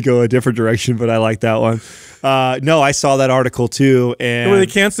was going to go a different direction, but I like that one. No, I saw that article too. And were they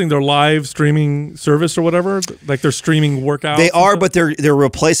canceling their live streaming service or whatever? Like they're streaming workouts? They are, but they're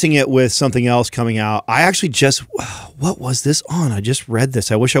replacing it with something else coming out. I actually what was this on? I just read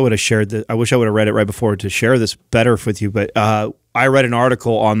this. I wish I would have shared this. I wish I would have read it right before to share this better with you. But I read an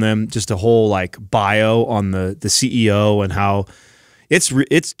article on them, just a whole like bio on the CEO and how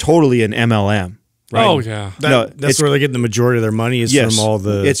it's totally an MLM. Right? Oh yeah, that's where they get the majority of their money is from all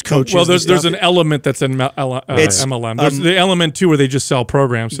the coaches. Well, there's an element that's in MLM. There's the element too where they just sell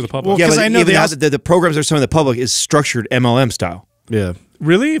programs to the public. Well, I know the programs they're selling to the public is structured MLM style. Yeah.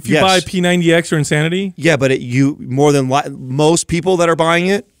 Really? If you buy P90X or Insanity? Yeah, but most people that are buying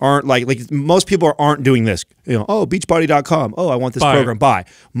it aren't like most people aren't doing this. Beachbody.com. Oh, I want this program. Buy.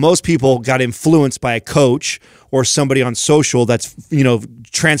 Most people got influenced by a coach or somebody on social that's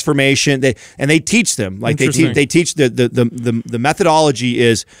transformation. They teach them they teach the methodology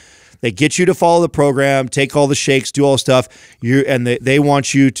is. They get you to follow the program, take all the shakes, do all the stuff. They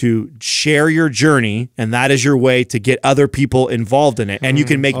want you to share your journey, and that is your way to get other people involved in it. And you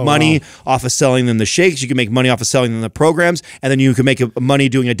can make money off of selling them the shakes. You can make money off of selling them the programs, and then you can make money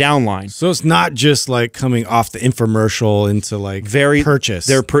doing a downline. So it's not just like coming off the infomercial into like purchase.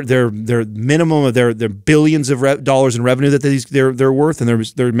 Their minimum of their billions of dollars in revenue that they're worth and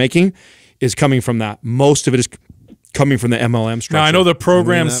they're making is coming from that. Most of it is coming from the MLM structure. Now I know the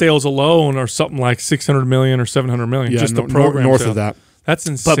program sales alone are something like 600 million or 700 million. Just the program north sales. of that. That's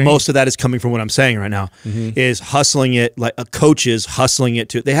insane. But most of that is coming from what I'm saying right now. Is hustling it like coaches hustling it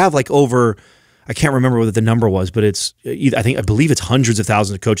to. They have like over. I can't remember what the number was, but it's. I believe it's hundreds of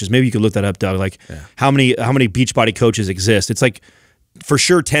thousands of coaches. Maybe you could look that up, Doug. Like how many Beachbody coaches exist? It's like. For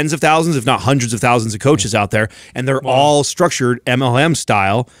sure, tens of thousands, if not hundreds of thousands of coaches out there, and they're all structured MLM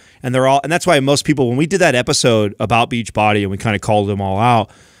style, and that's why most people, when we did that episode about Beachbody and we kind of called them all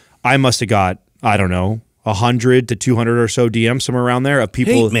out, I must have got, I don't know, 100 to 200 or so DMs somewhere around there of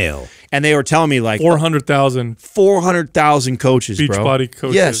people. Hate mail. And they were telling me like 400,000 coaches, bro. Beachbody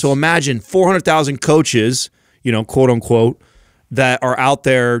coaches. Yeah, so imagine 400,000 coaches, quote unquote, that are out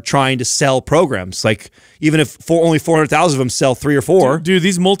there trying to sell programs. Like even if only 400,000 of them sell 3 or 4. Dude,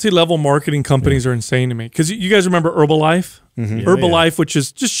 these multi-level marketing companies are insane to me. Because you guys remember Herbalife? Herbalife, which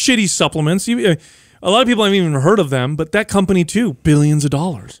is just shitty supplements. A lot of people haven't even heard of them, but that company too, billions of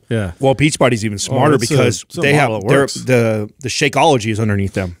dollars. Yeah. Well, Beachbody's even smarter because they have the Shakeology is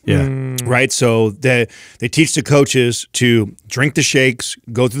underneath them. Yeah. Right. So they teach the coaches to drink the shakes,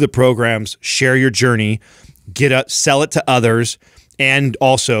 go through the programs, share your journey, sell it to others, and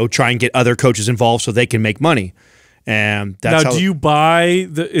also try and get other coaches involved so they can make money. And that's do you buy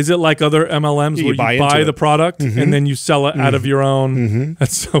is it like other MLMs where you buy the product and then you sell it out of your own?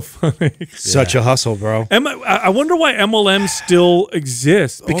 That's so funny. Such a hustle, bro. I wonder why MLMs still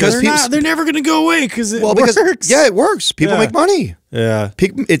exist. Because they're never going to go away because it works. It works. People make money. Yeah.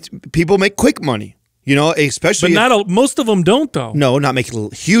 People make quick money. Especially but most of them don't though. No, not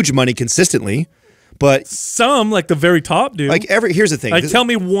making huge money consistently. But some, like the very top, do. Here's the thing. Tell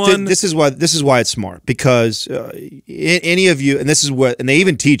me one. This is why it's smart, because any of you, and they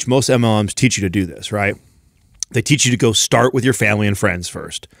even teach, most MLMs teach you to do this, right? They teach you to go start with your family and friends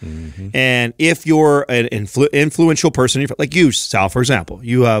first. And if you're an influential person, like you, Sal, for example,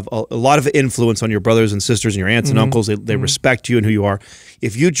 you have a lot of influence on your brothers and sisters and your aunts and uncles. They respect you and who you are.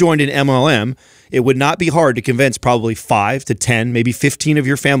 If you joined an MLM, it would not be hard to convince probably 5 to 10, maybe 15 of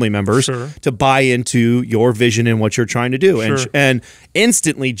your family members to buy into your vision and what you're trying to do. And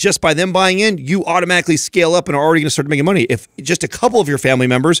instantly, just by them buying in, you automatically scale up and are already going to start making money. If just a couple of your family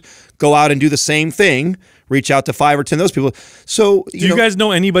members go out and do the same thing, reach out to 5 or 10 of those people. So, do you guys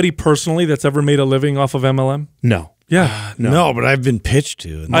know anybody personally that's ever made a living off of MLM? No. Yeah. No, but I've been pitched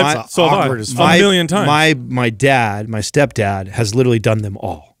to. And that's awkward as fuck. A million times. My stepdad has literally done them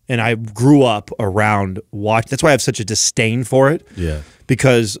all. And I grew up around watch. That's why I have such a disdain for it. Yeah.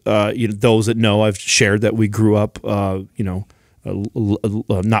 Because those that know, I've shared that we grew up, not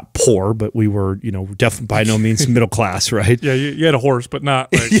poor, but we were, definitely by no means middle class, right? Yeah, you had a horse, but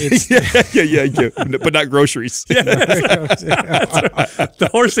not like but not groceries. Yeah, that's right. The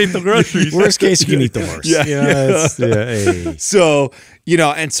horse ate the groceries. Worst case, you can eat the horse. Hey. So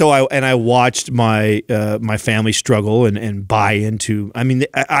and I watched my my family struggle and buy into. I mean,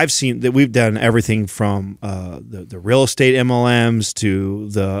 I've seen that we've done everything from the real estate MLMs to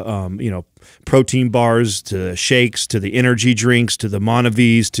the protein bars to the shakes to the energy drinks to the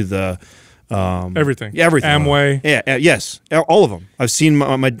Monavis to the everything. Amway. Yes, all of them. I've seen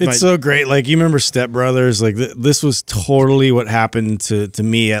my It's so great. Like, you remember Step Brothers? Like, this was totally what happened to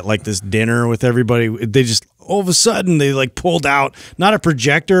me at like this dinner with everybody. They just all of a sudden they like pulled out not a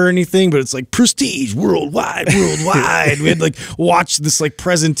projector or anything, but it's like prestige worldwide. We had like watched this like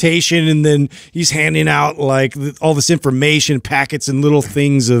presentation, and then he's handing out like all this information packets and little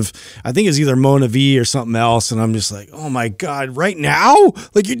things of, I think it's either Mona V or something else, and I'm just like, oh my god, right now?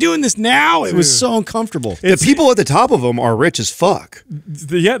 Like, you're doing this now? It was so uncomfortable. The people at the top of them are rich as fuck.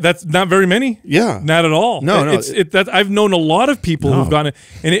 Yeah, that's not very many. Yeah, not at all. No. I've known a lot of people who've gone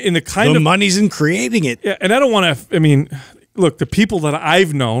in the kind of money's in creating it. Yeah, and I don't want to. I mean, look, the people that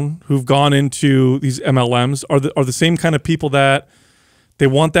I've known who've gone into these MLMs are the same kind of people that they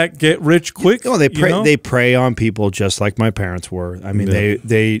want that get rich quick. No, they prey on people just like my parents were. I mean,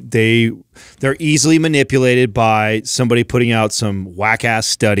 they're easily manipulated by somebody putting out some whack ass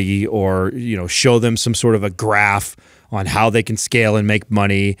study or show them some sort of a graph on how they can scale and make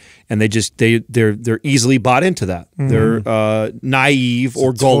money, and they're easily bought into that. They're naive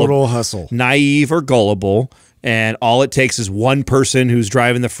or gullible. Total hustle. Naive or gullible, and all it takes is one person who's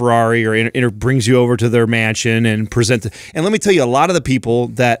driving the Ferrari or brings you over to their mansion and present. And let me tell you, a lot of the people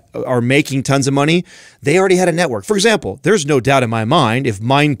that are making tons of money, they already had a network. For example, there's no doubt in my mind if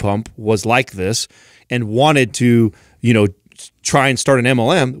Mind Pump was like this and wanted to, try and start an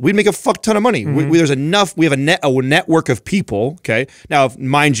MLM, we'd make a fuck ton of money. There's enough. We have a network of people. Okay, now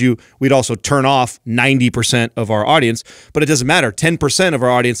mind you, we'd also turn off 90% of our audience, but it doesn't matter. 10% of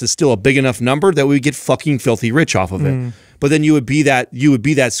our audience is still a big enough number that we would get fucking filthy rich off of it. But then you would be that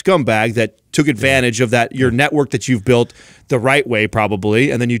scumbag that took advantage of your network that you've built the right way,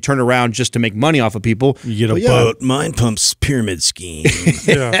 probably, and then you turn around just to make money off of people. You get a boat, Mind Pump's pyramid scheme.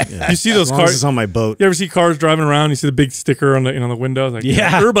 You see those cars? It's on my boat. You ever see cars driving around? You see the big sticker on the window, like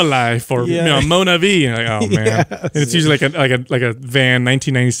Herbalife or Mona V. And you're like, oh man, and it's usually like a van,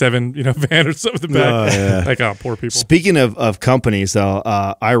 1997 van or something back. Like, oh, poor people. Speaking of companies, though,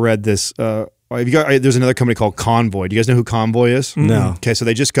 I read this. There's another company called Convoy. Do you guys know who Convoy is? No. Okay, so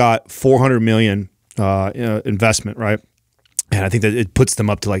they just got $400 million investment, right? And I think that it puts them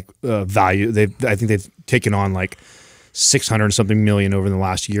up to like value. I think they've taken on like 600 something million over the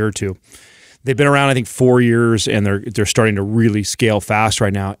last year or two. They've been around, I think, 4 years, and they're starting to really scale fast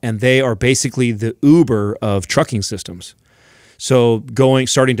right now. And they are basically the Uber of trucking systems. So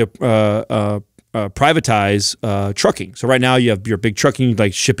starting to privatize trucking. So right now you have your big trucking,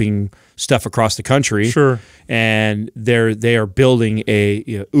 like shipping stuff across the country. Sure. And they are building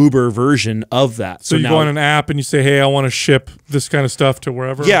a Uber version of that. So you go on an app and you say, hey, I want to ship this kind of stuff to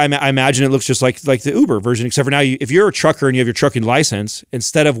wherever? Yeah, I imagine it looks just like the Uber version, except for now, if you're a trucker and you have your trucking license,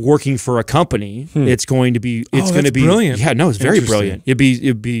 instead of working for a company, it's going to be brilliant. Yeah, no, it's very brilliant.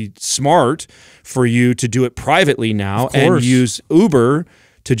 It'd be smart for you to do it privately now and use Uber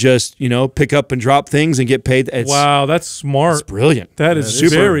to just, pick up and drop things and get paid. Wow, that's smart. It's brilliant. That is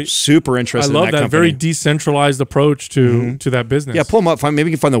super interesting. I love in that company. very decentralized approach to that business. Yeah, pull them up.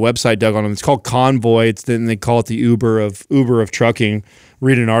 Maybe you can find the website, Doug, on them. It's called Convoy. Then they call it the Uber of trucking.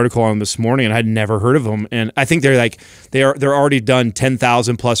 Read an article on them this morning, and I had never heard of them. And I think they're already done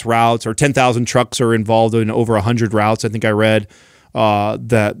 10,000 plus routes, or 10,000 trucks are involved in over 100 routes. I think I read.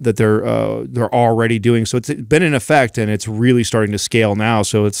 that they're already doing. So it's been in effect, and it's really starting to scale now.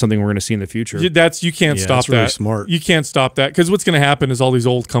 So it's something we're going to see in the future. You can't stop that's really that. smart. You can't stop that, because what's going to happen is all these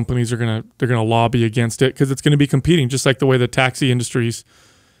old companies are they're gonna lobby against it, because it's going to be competing, just like the way the taxi industries.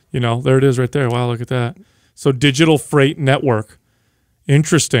 There it is right there. Wow, look at that. So digital freight network,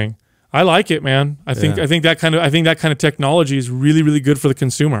 interesting. I like it, man. I think that kind of technology is really, really good for the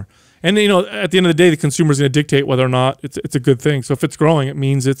consumer. And at the end of the day, the consumer is going to dictate whether or not it's a good thing. So if it's growing, it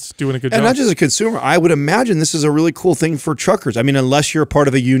means it's doing a good job. And not just a consumer. I would imagine this is a really cool thing for truckers. I mean, unless you're a part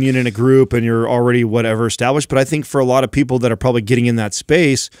of a union in a group and you're already whatever established. But I think for a lot of people that are probably getting in that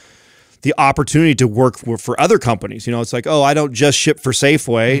space, the opportunity to work for other companies. It's like, oh, I don't just ship for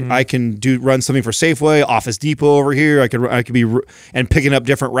Safeway. I can run something for Safeway, Office Depot over here. I could be and picking up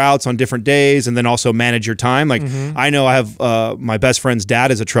different routes on different days, and then also manage your time. Like I know I have my best friend's dad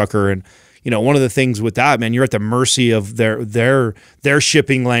is a trucker, and one of the things with that, man, you're at the mercy of their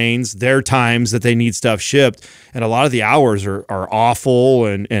shipping lanes, their times that they need stuff shipped, and a lot of the hours are awful,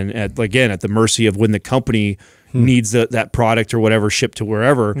 and again at the mercy of when the company needs that product or whatever shipped to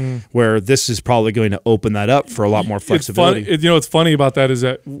wherever, where this is probably going to open that up for a lot more flexibility. What's funny about that is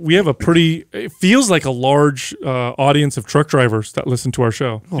that we have it feels like a large audience of truck drivers that listen to our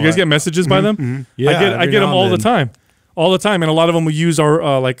show. You guys get messages by them? Yeah, I get them all the time. All the time, and a lot of them will use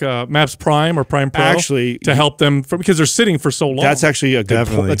our Maps Prime or Prime Pro actually to help them because they're sitting for so long. That's actually a good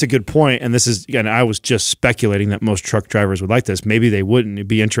point. That's a good point. And this is, again, I was just speculating that most truck drivers would like this. Maybe they wouldn't. It'd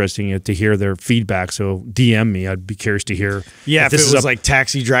be interesting to hear their feedback. So DM me. I'd be curious to hear. Yeah, if this was like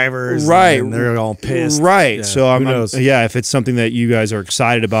taxi drivers, right? And they're all pissed, right? Yeah, so if it's something that you guys are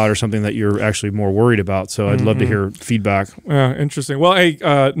excited about or something that you're actually more worried about. So I'd love to hear feedback. Interesting. Well, hey,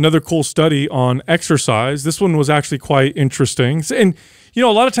 another cool study on exercise. This one was actually quite interesting. And, a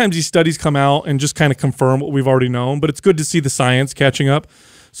lot of times these studies come out and just kind of confirm what we've already known, but it's good to see the science catching up.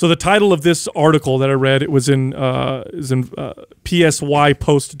 So the title of this article that I read, it was in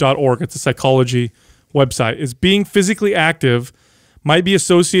psypost.org. It's a psychology website. Is being physically active might be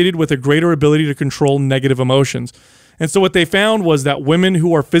associated with a greater ability to control negative emotions. And so what they found was that women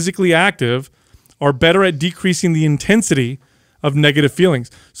who are physically active are better at decreasing the intensity of negative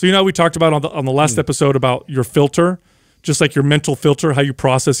feelings. So we talked about on the last episode about your filter, just like your mental filter, how you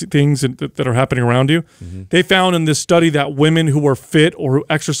process things that are happening around you. They found in this study that women who are fit or who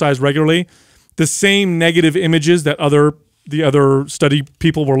exercise regularly, the same negative images that the other study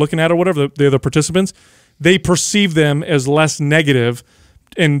people were looking at or whatever, the other participants, they perceive them as less negative,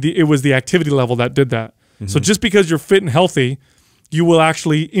 and it was the activity level that did that. So just because you're fit and healthy, you will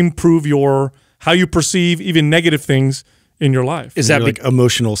actually improve how you perceive even negative things in your life. Is that like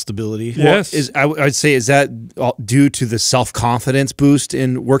emotional stability? Yes. I'd say, is that due to the self-confidence boost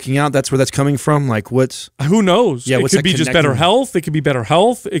in working out? That's where that's coming from? Like who knows? Yeah, it could be just better health. It could be better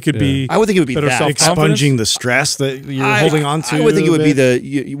health. It could be I would think it would be better that. Expunging the stress that you're holding on to. I would think it would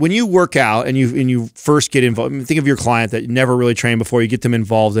be when you work out and you first get involved. Think of your client that never really trained before. You get them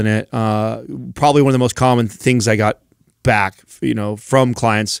involved in it. Probably one of the most common things I got back, from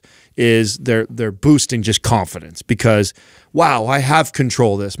clients is they're boosting just confidence because, wow, I have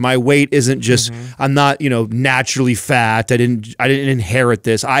control of this. My weight isn't just I'm not, naturally fat. I didn't inherit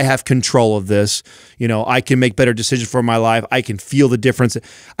this. I have control of this. I can make better decisions for my life. I can feel the difference.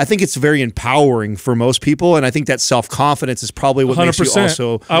 I think it's very empowering for most people, and I think that self-confidence is probably what 100%. Makes you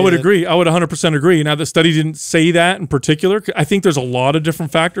also I would agree. I would 100% agree. Now, the study didn't say that in particular. I think there's a lot of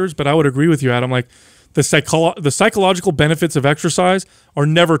different factors, but I would agree with you, Adam. Like, the psychological benefits of exercise are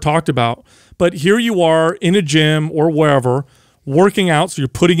never talked about. But here you are in a gym or wherever, working out, so you're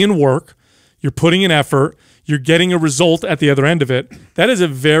putting in work, you're putting in effort, you're getting a result at the other end of it. That is a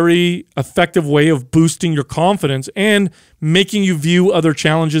very effective way of boosting your confidence and making you view other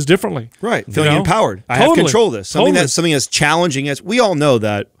challenges differently. Right, feeling empowered. I have control of this. Something that's challenging. As we all know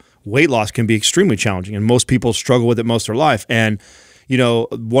that weight loss can be extremely challenging, and most people struggle with it most of their life. And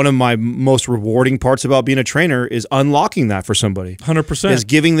one of my most rewarding parts about being a trainer is unlocking that for somebody. 100%. Is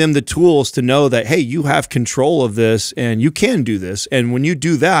giving them the tools to know that, hey, you have control of this and you can do this. And when you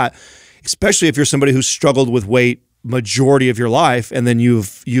do that, especially if you're somebody who's struggled with weight majority of your life and then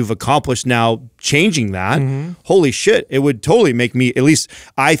you've accomplished now changing that, holy shit, it would totally make me, at least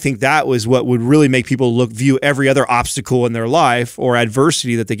I think that was what would really make people view every other obstacle in their life or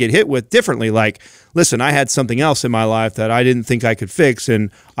adversity that they get hit with differently. Like, listen, I had something else in my life that I didn't think I could fix,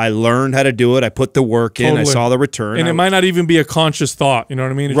 and I learned how to do it. I put the work in. I saw the return. And it might not even be a conscious thought. You know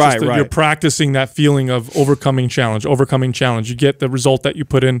what I mean? It's just that you're practicing that feeling of overcoming challenge. You get the result that you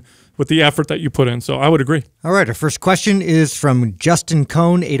put in with the effort that you put in. So I would agree. All right. Our first question is from Justin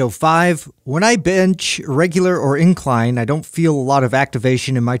Cohn, 805. When I bench regular or incline, I don't feel a lot of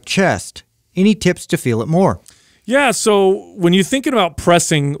activation in my chest. Any tips to feel it more? Yeah, so when you're thinking about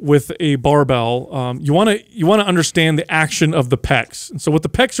pressing with a barbell, you want to understand the action of the pecs. And so what the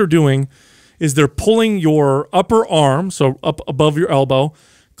pecs are doing is they're pulling your upper arm, so up above your elbow,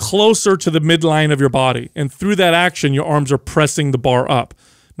 closer to the midline of your body. And through that action, your arms are pressing the bar up.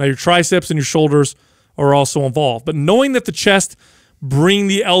 Now your triceps and your shoulders are also involved. But knowing that the chest bring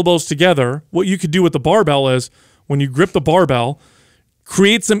the elbows together, what you could do with the barbell is when you grip the barbell,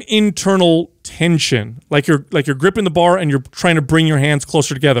 create some internal tension, like you're gripping the bar and you're trying to bring your hands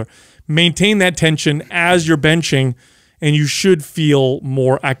closer together. Maintain that tension as you're benching, and you should feel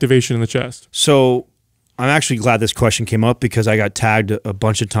more activation in the chest. So I'm actually glad this question came up because I got tagged a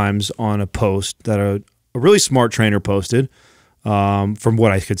bunch of times on a post that a really smart trainer posted. From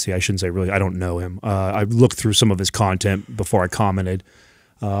what I could see, I shouldn't say really, I don't know him. I looked through some of his content before I commented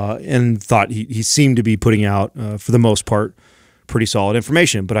and thought he seemed to be putting out, for the most part, pretty solid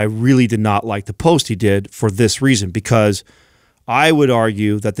information, but I really did not like the post he did for this reason, because I would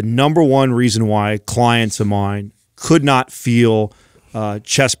argue that the #1 reason why clients of mine could not feel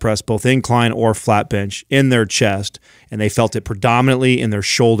chest press, both incline or flat bench, in their chest, and they felt it predominantly in their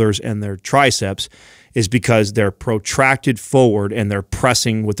shoulders and their triceps, is because they're protracted forward and they're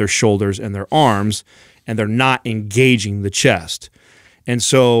pressing with their shoulders and their arms, and they're not engaging the chest. And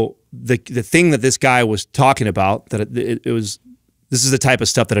so the thing that this guy was talking about, that this is the type of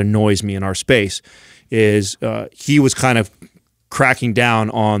stuff that annoys me in our space, is he was kind of cracking down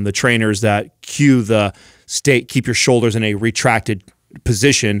on the trainers that cue the keep your shoulders in a retracted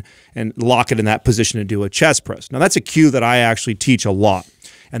position and lock it in that position to do a chest press. Now that's a cue that I actually teach a lot.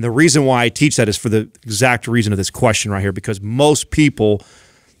 And the reason why I teach that is for the exact reason of this question right here, because most people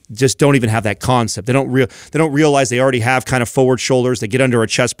just don't even have that concept. They don't realize they already have kind of forward shoulders. They get under a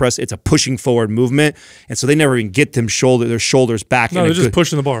chest press. It's a pushing forward movement, and so they never even get their shoulders back. No, they're just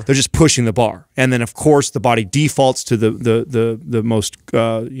pushing the bar. They're just pushing the bar, and then of course the body defaults to the most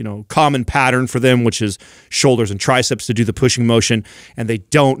common pattern for them, which is shoulders and triceps to do the pushing motion, and they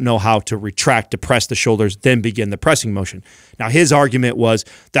don't know how to retract to press the shoulders, then begin the pressing motion. Now his argument was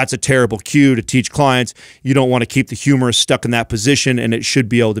that's a terrible cue to teach clients. You don't want to keep the humerus stuck in that position, and it should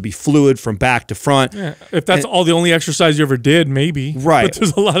be able to be fluid from back to front. Yeah, if that's the only exercise you ever did, maybe. Right. But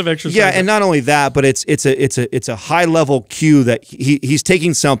there's a lot of exercises. Yeah, and not only that, but it's a high level cue that he's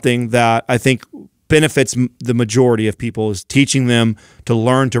taking something that I think benefits the majority of people, is teaching them to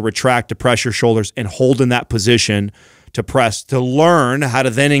learn to retract, to press your shoulders and hold in that position to press, to learn how to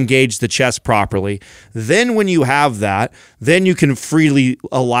then engage the chest properly. Then when you have that, then you can freely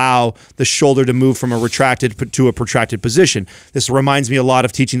allow the shoulder to move from a retracted to a protracted position. This reminds me a lot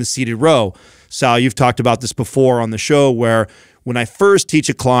of teaching the seated row. Sal, you've talked about this before on the show, where when I first teach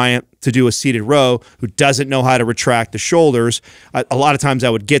a client to do a seated row who doesn't know how to retract the shoulders, a lot of times I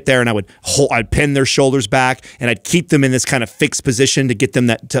would get there and I'd pin their shoulders back, and I'd keep them in this kind of fixed position to get them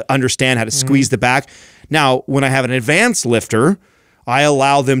to understand how to squeeze the back. Now, when I have an advanced lifter, I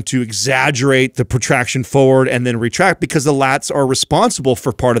allow them to exaggerate the protraction forward and then retract, because the lats are responsible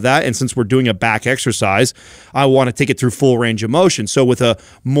for part of that. And since we're doing a back exercise, I want to take it through full range of motion. So with a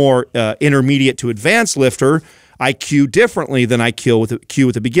more intermediate to advanced lifter, I cue differently than I cue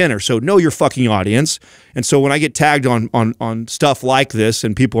with a beginner. So know your fucking audience. And so when I get tagged on stuff like this,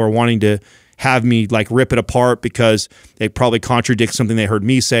 and people are wanting to have me like rip it apart because they probably contradict something they heard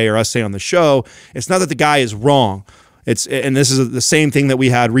me say or us say on the show, it's not that the guy is wrong. And this is the same thing that we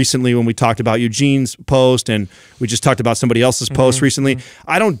had recently when we talked about Eugene's post, and we just talked about somebody else's post recently.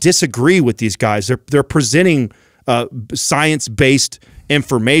 I don't disagree with these guys. They're presenting science-based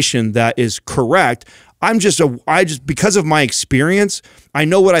information that is correct. I just because of my experience, I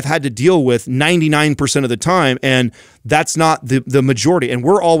know what I've had to deal with 99% of the time, and that's not the majority. And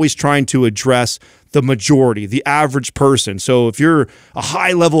we're always trying to address the majority, the average person. So if you're a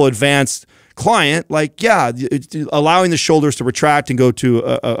high-level advanced client, like, yeah, allowing the shoulders to retract and go to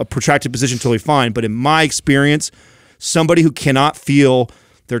a protracted position, totally fine. But in my experience, somebody who cannot feel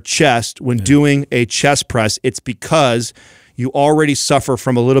their chest when doing a chest press, it's because you already suffer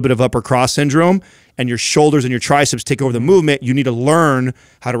from a little bit of upper cross syndrome, and your shoulders and your triceps take over the movement. You need to learn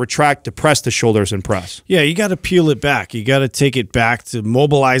how to retract, to press the shoulders and press. Yeah, you got to peel it back. You got to take it back to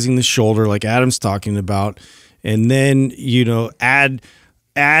mobilizing the shoulder like Adam's talking about, and then, add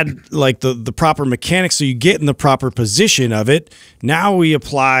add like the proper mechanics so you get in the proper position of it. Now we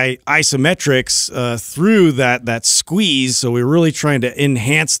apply isometrics through that squeeze. So we're really trying to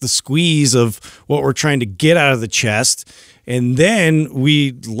enhance the squeeze of what we're trying to get out of the chest. And then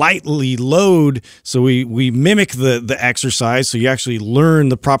we lightly load, so we mimic the exercise, so you actually learn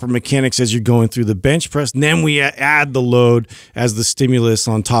the proper mechanics as you're going through the bench press. And then we add the load as the stimulus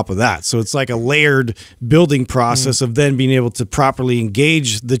on top of that. So it's like a layered building process of then being able to properly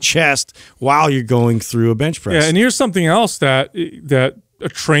engage the chest while you're going through a bench press. Yeah, and here's something else that a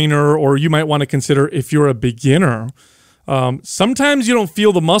trainer or you might want to consider if you're a beginner. Sometimes you don't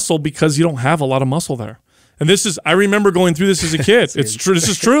feel the muscle because you don't have a lot of muscle there. And this is, I remember going through this as a kid. It's true. This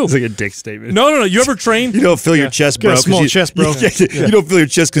is true. It's like a dick statement. No. You ever trained? You don't feel your chest, bro. Got a small chest, bro. You don't feel your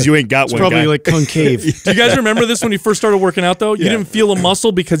chest because you ain't got It's one. probably guy. like concave. Do you guys remember this when you first started working out, though? You didn't feel a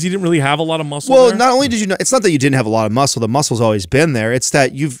muscle because you didn't really have a lot of muscle Well, there? not only did you not, it's not that you didn't have a lot of muscle. The muscle's always been there. It's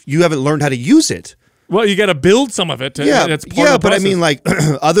that you haven't learned how to use it. Well, you got to build some of it. That's part of the but I process. mean, like,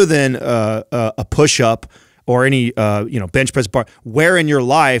 other than a push-up or any bench press bar, where in your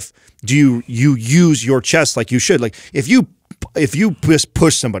life do you use your chest like you should? Like if you just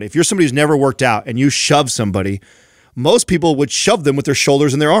push somebody, if you're somebody who's never worked out and you shove somebody, most people would shove them with their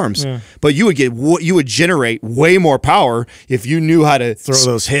shoulders and their arms. Yeah. But you would generate way more power if you knew how to throw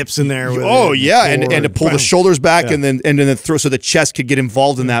those hips in there. And to pull the shoulders back and then throw so the chest could get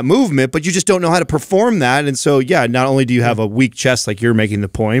involved in that movement. But you just don't know how to perform that. And so not only do you have a weak chest like you're making the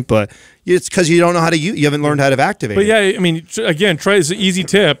point, but it's because you don't know how to you haven't learned how to activate. But I mean, again, try it's an easy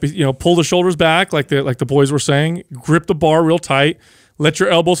tip. Pull the shoulders back like the boys were saying. Grip the bar real tight. Let your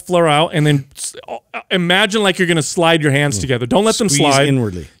elbows flare out, and then imagine like you're going to slide your hands together. Don't let them slide. Squeeze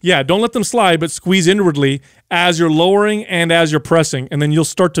inwardly. Yeah, don't let them slide, but squeeze inwardly as you're lowering and as you're pressing, and then you'll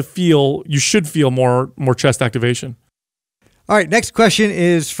start to feel. You should feel more chest activation. All right, next question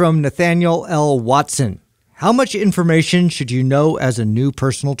is from Nathaniel L. Watson. How much information should you know as a new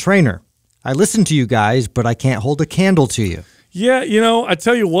personal trainer? I listen to you guys, but I can't hold a candle to you. Yeah, I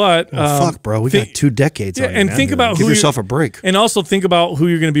tell you what. Fuck, bro. We got 2 decades on you, and man. think about Give yourself a break. And also think about who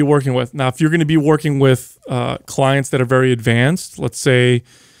you're going to be working with. Now, if you're going to be working with clients that are very advanced, let's say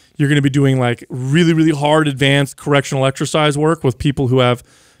you're going to be doing like really, really hard advanced correctional exercise work with people who have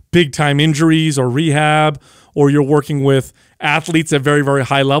big time injuries or rehab, or you're working with athletes at very, very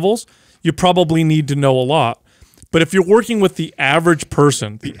high levels, you probably need to know a lot. But if you're working with the average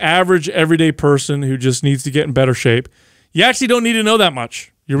person, the average everyday person who just needs to get in better shape, you actually don't need to know that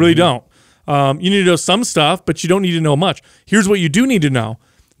much. You really don't. You need to know some stuff, but you don't need to know much. Here's what you do need to know.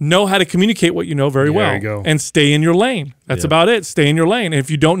 Know how to communicate what you know very well. There you go. And stay in your lane. That's about it. Stay in your lane. And if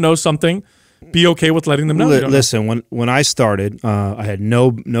you don't know something, be okay with letting them know. Listen, when I started, I had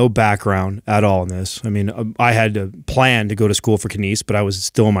no background at all in this. I mean, I had a plan to go to school for kines, but I was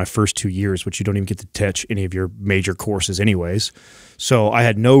still in my first 2 years, which you don't even get to touch any of your major courses anyways. So I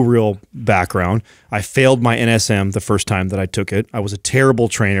had no real background. I failed my NSM the first time that I took it. I was a terrible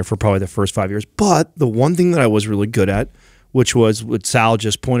trainer for probably the first 5 years. But the one thing that I was really good at, which was what Sal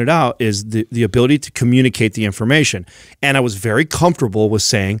just pointed out, is the ability to communicate the information. And I was very comfortable with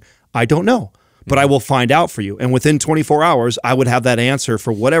saying, I don't know, but I will find out for you. And within 24 hours, I would have that answer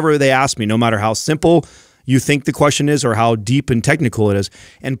for whatever they asked me, no matter how simple you think the question is or how deep and technical it is.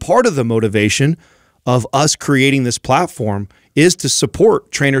 And part of the motivation of us creating this platform is to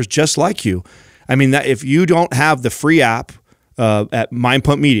support trainers just like you. I mean, that if you don't have the free app at Mind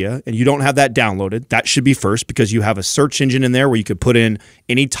Pump Media and you don't have that downloaded, that should be first, because you have a search engine in there where you could put in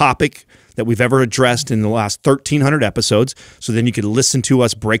any topic that we've ever addressed in the last 1,300 episodes. So then you could listen to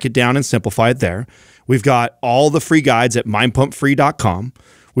us break it down and simplify it there. We've got all the free guides at mindpumpfree.com.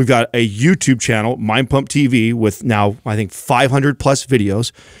 We've got a YouTube channel, Mind Pump TV, with now, I think, 500 plus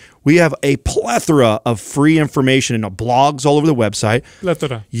videos. We have a plethora of free information and blogs all over the website.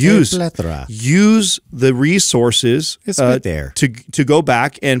 Use the resources right there to go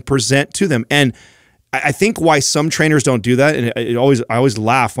back and present to them. And I think why some trainers don't do that, and I always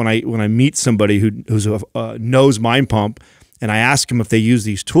laugh when I meet somebody who knows Mind Pump, and I ask them if they use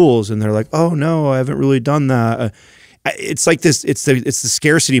these tools, and they're like, "Oh no, I haven't really done that." It's like this. It's the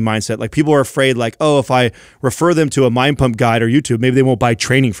scarcity mindset. Like, people are afraid, like, oh, if I refer them to a Mind Pump guide or YouTube, maybe they won't buy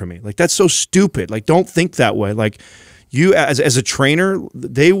training from me. Like, that's so stupid. Like, don't think that way. Like, you as a trainer,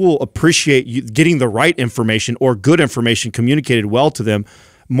 they will appreciate you getting the right information or good information communicated well to them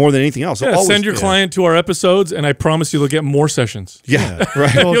more than anything else. Yeah, send your client to our episodes, and I promise you they'll get more sessions. Yeah,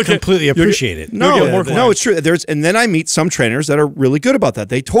 right. They'll completely appreciate it. No, it's true. And then I meet some trainers that are really good about that.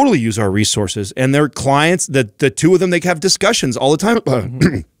 They totally use our resources, and their clients, the two of them, they have discussions all the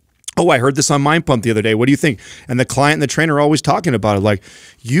time. oh, I heard this on Mind Pump the other day. What do you think? And the client and the trainer are always talking about it. Like,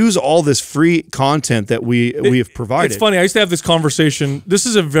 use all this free content that we have provided. It's funny. I used to have this conversation. This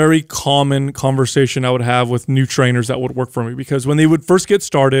is a very common conversation I would have with new trainers that would work for me, because when they would first get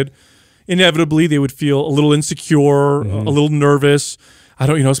started, inevitably they would feel a little insecure, a little nervous. I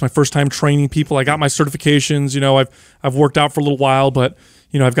don't, it's my first time training people. I got my certifications. I've worked out for a little while, but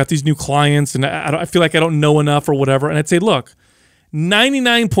I've got these new clients, and I feel like I don't know enough or whatever. And I'd say, look,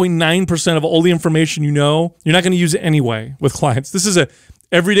 99.9% of all the information you're not going to use it anyway with clients. This is a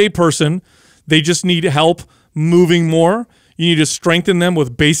everyday person. They just need help moving more. You need to strengthen them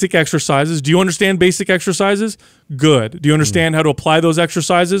with basic exercises. Do you understand basic exercises? Good. Do you understand how to apply those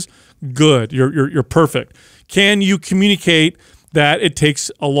exercises? Good. You're perfect. Can you communicate that it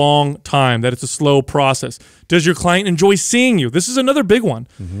takes a long time, that it's a slow process? Does your client enjoy seeing you? This is another big one.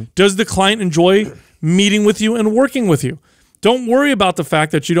 Does the client enjoy meeting with you and working with you? Don't worry about the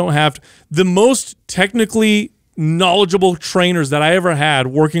fact that you don't have the most technically knowledgeable trainers that I ever had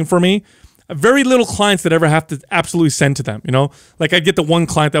working for me. Very little clients that ever have to absolutely send to them. Like I'd get the one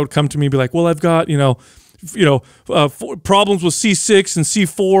client that would come to me and be like, well, I've got, problems with C6 and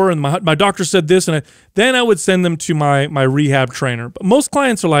C4, and my doctor said this, and then I would send them to my rehab trainer. But most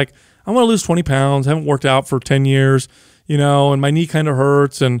clients are like, I want to lose 20 pounds, haven't worked out for 10 years, and my knee kind of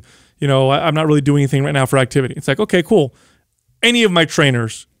hurts, and I'm not really doing anything right now for activity. It's like, okay, cool. Any of my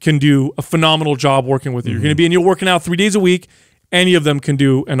trainers can do a phenomenal job working with you. You're going to be in your working out 3 days a week. Any of them can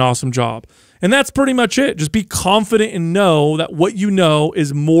do an awesome job. And that's pretty much it. Just be confident and know that what you know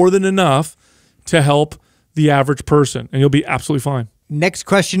is more than enough to help the average person, and you'll be absolutely fine. Next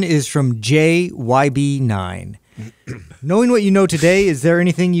question is from JYB9. Knowing what you know today, is there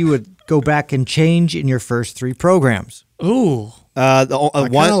anything you would go back and change in your first 3 programs? Ooh. I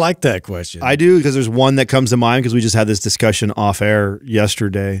kind of like that question. I do, because there's one that comes to mind, because we just had this discussion off air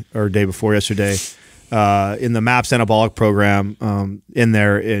yesterday or day before yesterday in the MAPS Anabolic program in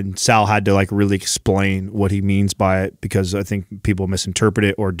there, and Sal had to really explain what he means by it, because I think people misinterpret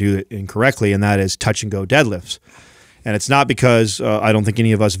it or do it incorrectly, and that is touch and go deadlifts. And it's not because I don't think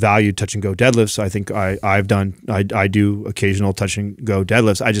any of us value touch and go deadlifts. I think I do occasional touch and go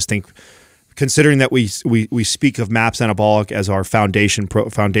deadlifts. I just think, considering that we speak of MAPS Anabolic as our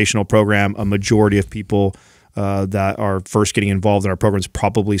foundational program, a majority of people that are first getting involved in our programs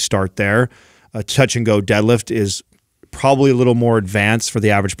probably start there. A touch and go deadlift is probably a little more advanced for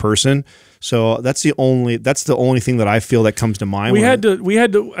the average person. So that's the only thing that I feel that comes to mind. We had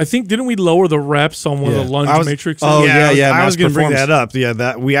to. I think, didn't we lower the reps on one of the lunge matrix? Oh yeah. I was going to bring that up. Yeah,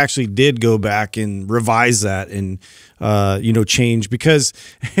 that we actually did go back and revise that and change, because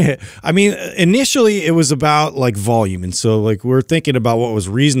I mean, initially it was about volume, and so we're thinking about what was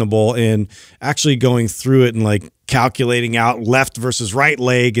reasonable, and actually going through it and calculating out left versus right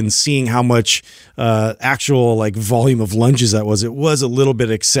leg and seeing how much actual volume of lunges that was. It was a little bit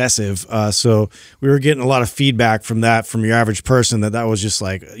excessive. So we were getting a lot of feedback from your average person that was just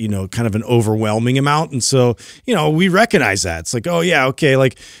kind of an overwhelming amount. And so, we recognize that. It's oh yeah, okay.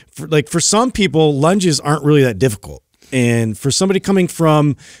 For some people, lunges aren't really that difficult. And for somebody coming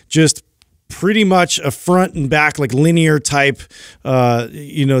from just pretty much a front and back linear type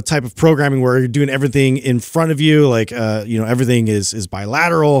type of programming, where you're doing everything in front of you, everything is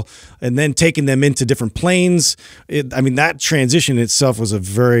bilateral, and then taking them into different planes. That transition itself was a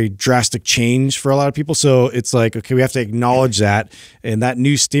very drastic change for a lot of people. So it's okay, we have to acknowledge that, and that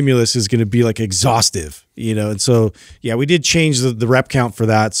new stimulus is going to be exhaustive. And so, yeah, we did change the rep count for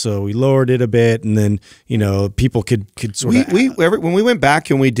that. So we lowered it a bit, and then, people could sort of. When we went back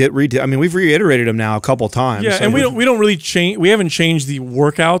and we did we've reiterated them now a couple times. Yeah, and we don't really change. We haven't changed the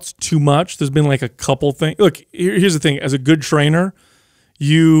workouts too much. There's been a couple things. Look, here's the thing: as a good trainer,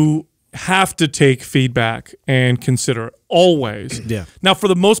 you have to take feedback and consider it always. Yeah. Now, for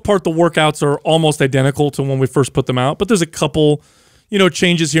the most part, the workouts are almost identical to when we first put them out, but there's a couple,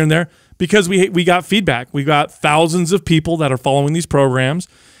 changes here and there, because we got feedback. We got thousands of people that are following these programs.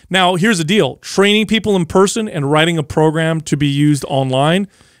 Now, here's the deal. Training people in person and writing a program to be used online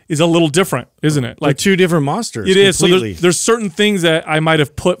is a little different, isn't it? They're two different monsters. It is. Completely. So there's certain things that I might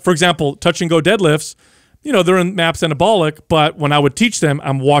have put, for example, touch and go deadlifts, they're in MAPS Anabolic, but when I would teach them,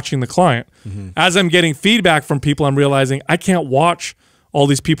 I'm watching the client. As I'm getting feedback from people, I'm realizing I can't watch all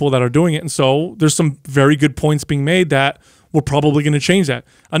these people that are doing it. And so there's some very good points being made that we're probably going to change that.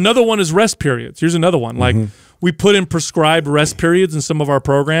 Another one is rest periods. Here's another one. We put in prescribed rest periods in some of our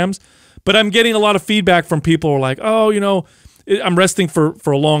programs, but I'm getting a lot of feedback from people who are like, oh, I'm resting for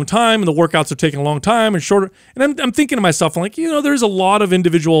a long time, and the workouts are taking a long time and shorter. And I'm thinking to myself, I'm there's a lot of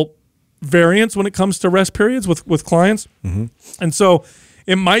individual variance when it comes to rest periods with clients. And so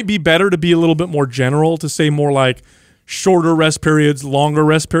it might be better to be a little bit more general, to say more like shorter rest periods, longer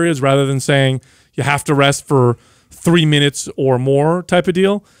rest periods, rather than saying you have to rest for 3 minutes or more type of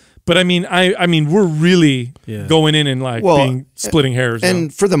deal. But I mean, we're really going in and like splitting hairs.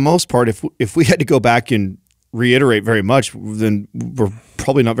 And for the most part, if we had to go back and reiterate very much, then we're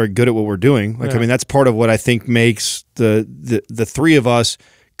probably not very good at what we're doing. Like, I mean, that's part of what I think makes the three of us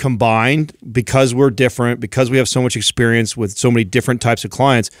combined, because we're different, because we have so much experience with so many different types of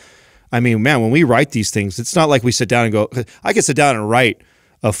clients. I mean, man, when we write these things, it's not like we sit down and go, I can sit down and write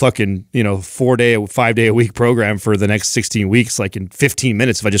a fucking, 4-day, 5-day-a-week program for the next 16 weeks, like in 15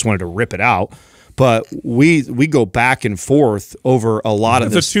 minutes if I just wanted to rip it out. But we go back and forth over a lot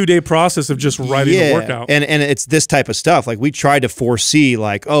of this. It's a 2-day process of just writing the workout. And it's this type of stuff. Like, we tried to foresee,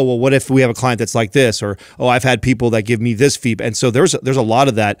 like, oh, well, what if we have a client that's like this? Or, oh, I've had people that give me this feedback. And so there's a lot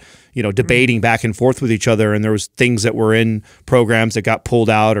of that, debating back and forth with each other. And there was things that were in programs that got pulled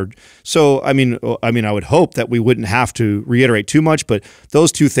out. Or so, I mean, I would hope that we wouldn't have to reiterate too much. But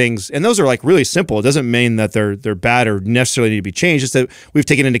those two things, and those are like really simple. It doesn't mean that they're bad or necessarily need to be changed. It's that we've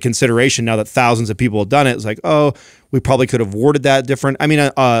taken into consideration now that thousands of people have done it. It's like, oh, we probably could have worded that different. I mean,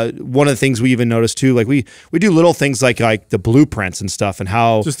 one of the things we even noticed too, like we do little things like the blueprints and stuff, and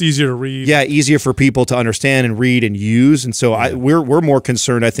how just easier to read. Yeah, easier for people to understand and read and use. And so we're more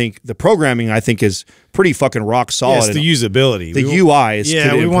concerned. I think the programming, I think, is pretty fucking rock solid. Yes, the usability. The UI is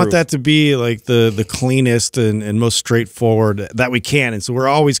we want that to be like the cleanest and most straightforward that we can. And so we're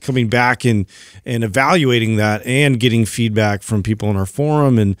always coming back and evaluating that and getting feedback from people in our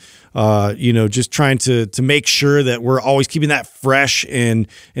forum, and just trying to make sure that we're always keeping that fresh and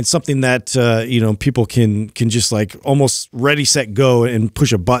something that people can just like almost ready, set, go and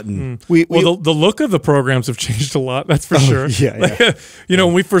push a button. The look of the programs have changed a lot. That's for sure. Yeah.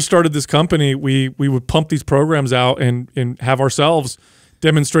 When we first started this company, we would pump these programs out and have ourselves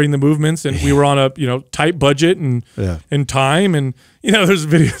demonstrating the movements, and we were on a tight budget and time, and there's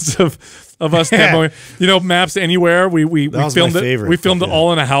videos of us demoing, Maps Anywhere. We filmed it. We filmed it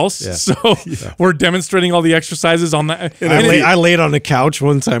all in a house. So we're demonstrating all the exercises on that. I laid on the couch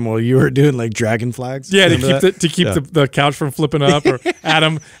one time while you were doing like dragon flags. Yeah, to keep the couch from flipping up. Or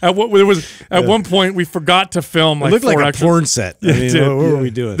Adam, at one point we forgot to film. Like, it looked like a porn set. I mean, what were we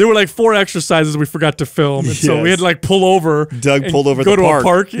doing? There were like 4 exercises we forgot to film, and so we had to like pull over. Doug pulled over. Go to a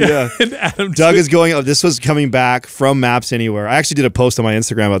park. Yeah. And Adam. Doug is going. This was coming back from Maps Anywhere. I actually did a post on my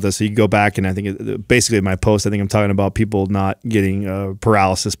Instagram about this, so you can go back. And I think basically in my post, I think I'm talking about people not getting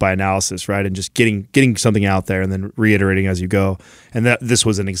paralysis by analysis, right? And just getting something out there and then reiterating as you go. And this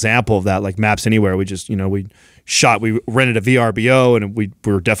was an example of that, like Maps Anywhere. We just, we rented a VRBO, and we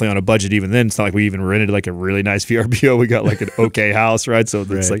were definitely on a budget even then. It's not like we even rented like a really nice VRBO. We got like an okay house, right? So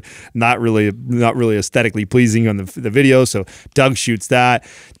it's like not really aesthetically pleasing on the video. So Doug shoots that.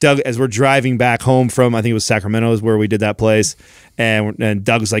 Doug, as we're driving back home from, I think it was Sacramento is where we did that place. And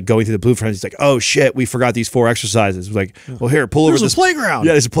Doug's like going through the blueprint. He's like, "Oh shit, we forgot these 4 exercises." We're like, "Well, here, pull over this playground."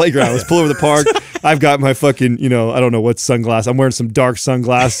 Yeah, there's a playground. Let's pull over the park. I've got my fucking, I don't know what sunglasses. I'm wearing some dark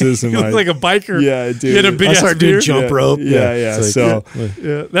sunglasses. And you look like a biker. Yeah, dude. You had a big ass beard. Jump rope. Yeah. Like, so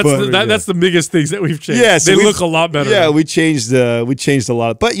that's the biggest things that we've changed. Yeah, so they look a lot better. Yeah, we changed a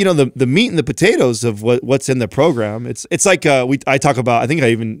lot. But the meat and the potatoes of what's in the program. It's like I talk about. I think I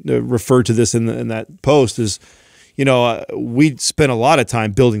even referred to this in that post is. We spent a lot of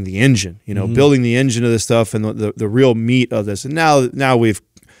time building the engine, building the engine of this stuff and the real meat of this. And now we've,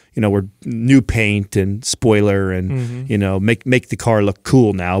 we're new paint and spoiler and, make the car look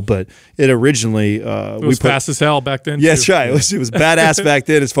cool now. But it originally, it was fast as hell back then. Yes, right. It was badass back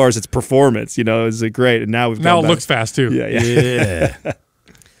then as far as its performance, it was great. And now it looks fast too. Yeah.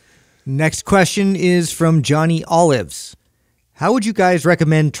 Next question is from Johnny Olives. How would you guys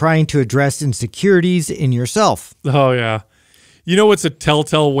recommend trying to address insecurities in yourself? Oh, yeah. What's a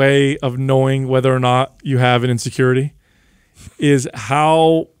telltale way of knowing whether or not you have an insecurity is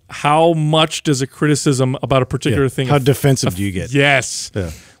how much does a criticism about a particular thing. How defensive do you get? Yes.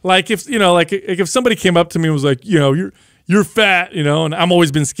 Yeah. Like if somebody came up to me and was like, you're fat, and I'm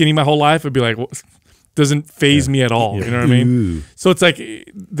always been skinny my whole life, I'd be like, well, doesn't phase me at all. You know what I mean? So it's like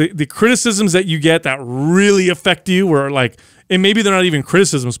the criticisms that you get that really affect you were like, and maybe they're not even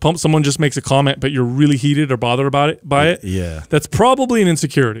criticisms. Someone just makes a comment, but you're really heated or bothered by it. Yeah. That's probably an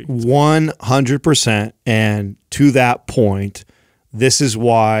insecurity. 100%. And to that point, this is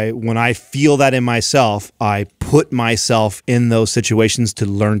why when I feel that in myself, I put myself in those situations to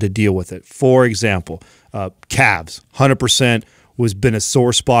learn to deal with it. For example, calves, 100% has been a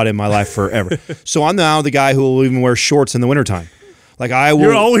sore spot in my life forever. So I'm now the guy who will even wear shorts in the wintertime. Like I will.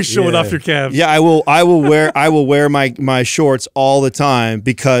 You're always showing off your calves. Yeah, I will wear my shorts all the time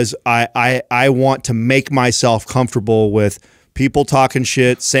because I want to make myself comfortable with people talking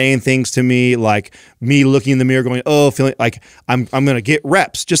shit, saying things to me, like me looking in the mirror going, oh, feeling like I'm going to get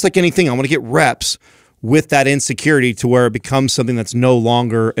reps. Just like anything, I want to get reps with that insecurity to where it becomes something that's no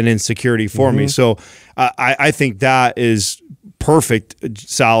longer an insecurity for me. So I think that is perfect,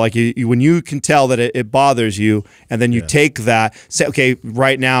 Sal. Like when you can tell that it bothers you, and then you take that, say, okay,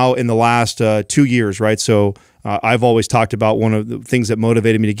 right now in the last 2 years, right? So I've always talked about one of the things that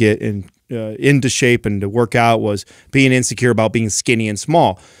motivated me to get into shape and to work out was being insecure about being skinny and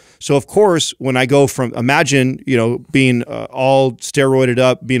small. So of course, when I go from, imagine, being all steroided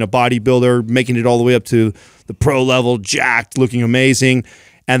up, being a bodybuilder, making it all the way up to the pro level, jacked, looking amazing,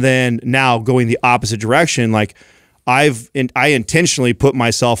 and then now going the opposite direction, like I intentionally put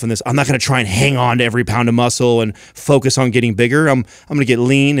myself in this. I'm not going to try and hang on to every pound of muscle and focus on getting bigger. I'm going to get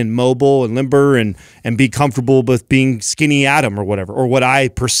lean and mobile and limber and be comfortable with being skinny Adam or whatever, or what I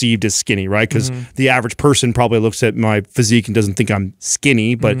perceived as skinny, right? Because the average person probably looks at my physique and doesn't think I'm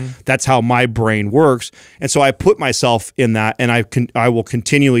skinny, but that's how my brain works. And so I put myself in that, and I will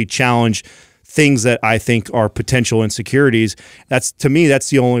continually challenge things that I think are potential insecurities. To me, that's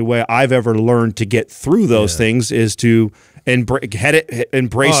the only way I've ever learned to get through those things is to embrace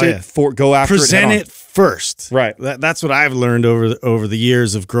it, go after present it it first. Right. That's what I've learned over the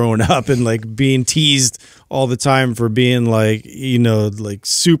years of growing up and like being teased all the time for being like, like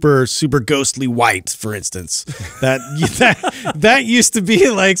super ghostly white, for instance. That used to be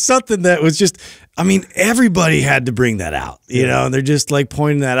like something that was just, I mean, everybody had to bring that out, and they're just like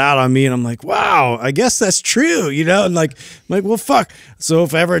pointing that out on me. And I'm like, wow, I guess that's true, and like, well, fuck. So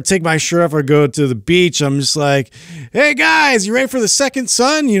if I ever take my shirt off or go to the beach, I'm just like, hey guys, you ready for the second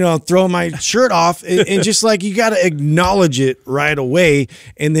sun? Throwing my shirt off and just like, you got to acknowledge it right away.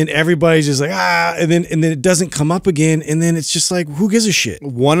 And then everybody's just like, and then it doesn't come up again. And then it's just like, who gives a shit?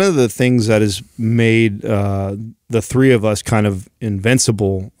 One of the things that has made the three of us kind of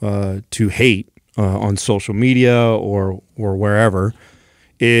invincible to hate on social media or wherever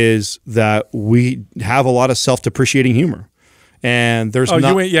is that we have a lot of self-depreciating humor. And there's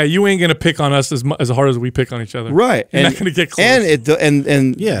you ain't gonna pick on us as hard as we pick on each other, right? You're not gonna get close.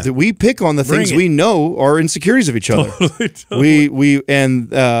 And we pick on the things we know are insecurities of each other. Totally.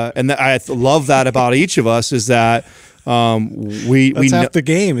 I love that about each of us is that that's half the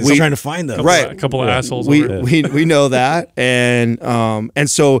game is trying to find them, a couple of assholes. We know that, and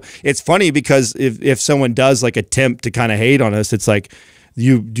so it's funny because if someone does like attempt to kind of hate on us, it's like.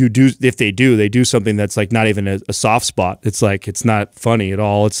 You do if they do something that's like not even a soft spot. It's like it's not funny at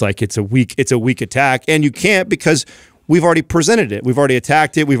all. It's like it's a weak attack, and you can't because we've already presented it. We've already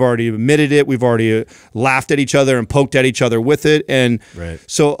attacked it. We've already admitted it. We've already laughed at each other and poked at each other with it. And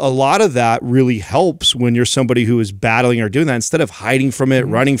so a lot of that really helps when you're somebody who is battling or doing that instead of hiding from it,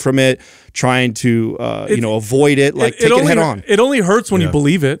 running from it, trying to avoid it. Like take it head on. It only hurts when you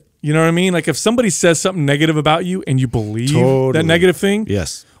believe it. You know what I mean? Like if somebody says something negative about you and you believe that negative thing,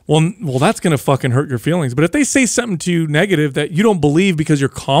 well, that's going to fucking hurt your feelings. But if they say something to you negative that you don't believe because you're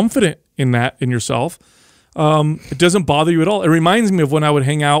confident in yourself, it doesn't bother you at all. It reminds me of when I would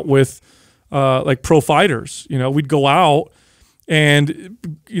hang out with like pro fighters. We'd go out and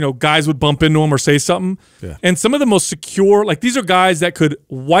guys would bump into them or say something. Yeah. And some of the most secure, like these are guys that could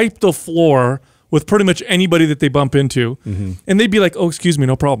wipe the floor with pretty much anybody that they bump into. And they'd be like, oh, excuse me,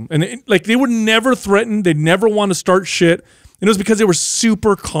 no problem. And they would never threaten. They'd never want to start shit. And it was because they were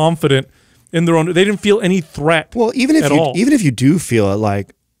super confident in their own, they didn't feel any threat. Well, even if you do feel it,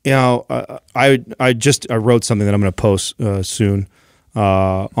 like, I wrote something that I'm going to post soon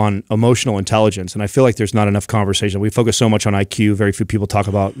on emotional intelligence. And I feel like there's not enough conversation. We focus so much on IQ. Very few people talk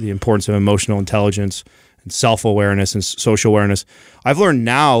about the importance of emotional intelligence and self-awareness and social awareness. I've learned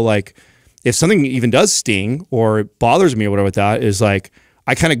now, like, if something even does sting or it bothers me or whatever with that is like,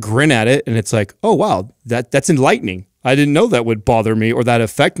 I kind of grin at it and it's like, oh, wow, that's enlightening. I didn't know that would bother me or that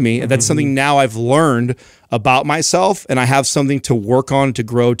affect me. And that's something now I've learned about myself and I have something to work on, to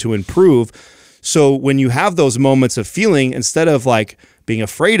grow, to improve. So when you have those moments of feeling, instead of like being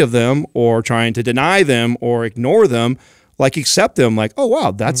afraid of them or trying to deny them or ignore them, like accept them, like, oh wow,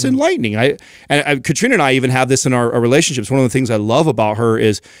 that's enlightening. Katrina and I even have this in our relationships. One of the things I love about her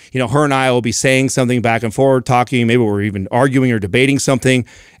is, her and I will be saying something back and forth, talking, maybe we're even arguing or debating something,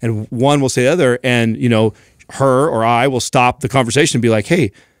 and one will say the other, and her or I will stop the conversation and be like,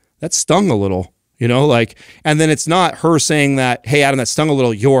 hey, that stung a little. And then it's not her saying that, hey, Adam, that stung a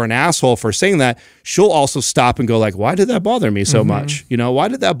little, you're an asshole for saying that. She'll also stop and go like, why did that bother me so much? Why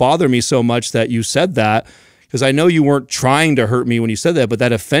did that bother me so much that you said that? because I know you weren't trying to hurt me when you said that, but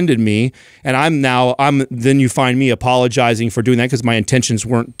that offended me. And then you find me apologizing for doing that because my intentions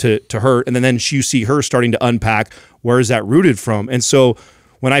weren't to hurt. And then you see her starting to unpack, where is that rooted from? And so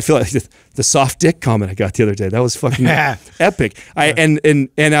when I feel like the soft dick comment I got the other day, that was fucking epic.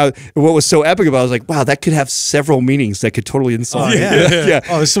 What was so epic about it, I was like, wow, that could have several meanings that could totally insult. Oh, yeah.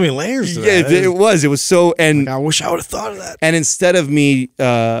 Oh, there's so many layers to that. It was so, and I wish I would have thought of that. And instead of me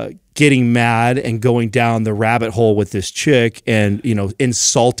getting mad and going down the rabbit hole with this chick and,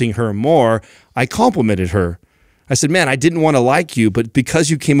 insulting her more, I complimented her. I said, man, I didn't want to like you, but because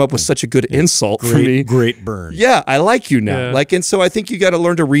you came up with such a good insult for me. Great burn. Yeah, I like you now. Yeah. And so I think you got to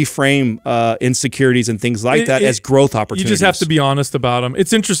learn to reframe insecurities and things like that as growth opportunities. You just have to be honest about them.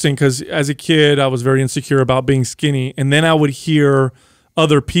 It's interesting because as a kid, I was very insecure about being skinny. And then I would hear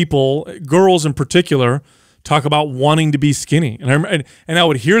other people, girls in particular, talk about wanting to be skinny. And I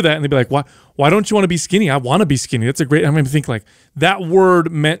would hear that and they'd be like, why don't you want to be skinny? I want to be skinny. That's a great, I think like that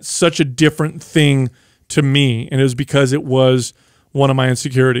word meant such a different thing to me, and it was because it was one of my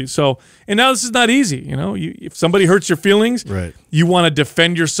insecurities. So, and now this is not easy. If somebody hurts your feelings, right, you want to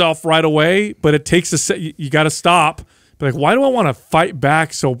defend yourself right away, but it takes you got to stop. Be like, why do I want to fight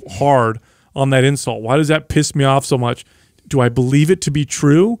back so hard on that insult? Why does that piss me off so much? Do I believe it to be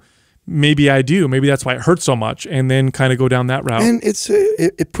true? Maybe I do. Maybe that's why it hurts so much, and then kind of go down that route. And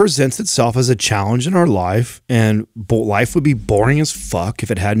it presents itself as a challenge in our life, and life would be boring as fuck if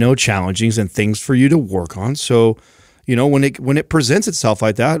it had no challenges and things for you to work on. So, when it presents itself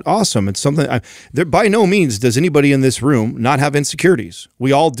like that, awesome. It's something. By no means does anybody in this room not have insecurities.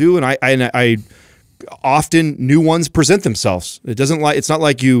 We all do, and I often new ones present themselves. It's not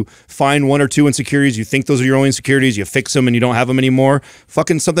like you find one or two insecurities, you think those are your own insecurities, you fix them and you don't have them anymore.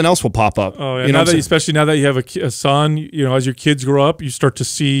 Fucking something else will pop up. Oh, yeah. Especially now that you have a son, as your kids grow up, you start to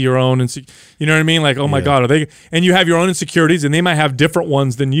see your own, you know what I mean? Like, oh my God, and you have your own insecurities and they might have different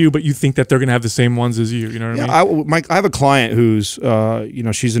ones than you, but you think that they're going to have the same ones as you. You know what I mean? I have a client who's,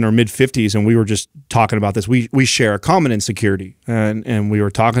 she's in her mid 50s, and we were just talking about this. We share a common insecurity, and we were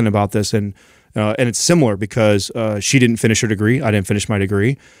talking about this, and it's similar because she didn't finish her degree. I didn't finish my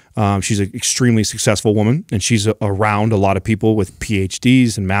degree. She's an extremely successful woman, and she's around a lot of people with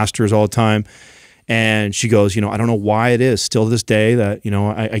PhDs and masters all the time. And she goes, I don't know why it is still to this day that,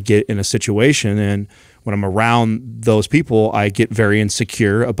 I get in a situation, and when I'm around those people, I get very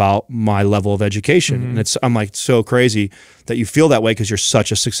insecure about my level of education. And I'm like, so crazy that you feel that way because you're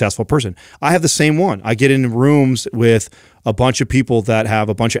such a successful person. I have the same one. I get in rooms with a bunch of people that have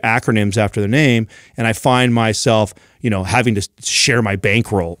a bunch of acronyms after their name, and I find myself, having to share my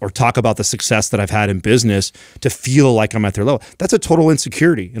bankroll or talk about the success that I've had in business to feel like I'm at their level. That's a total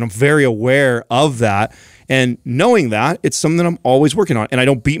insecurity, and I'm very aware of that. And knowing that, it's something that I'm always working on. And I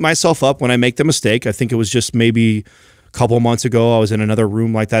don't beat myself up when I make the mistake. I think it was just maybe a couple of months ago, I was in another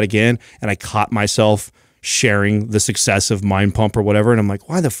room like that again, and I caught myself sharing the success of Mind Pump or whatever. And I'm like,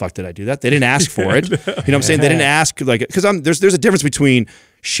 why the fuck did I do that? They didn't ask for it. You know what I'm saying? They didn't ask, because there's a difference between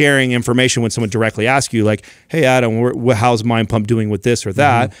sharing information when someone directly asks you, like, hey, Adam, how's Mind Pump doing with this or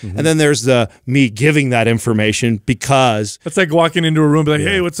that? And then there's me giving that information because... It's like walking into a room and be like,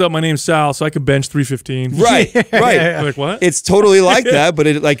 hey, what's up? My name's Sal, so I can bench 315. Right, right. Like, what? It's totally like that, but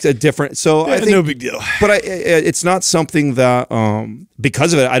it like a different... So I think... No big deal. But it's not something that,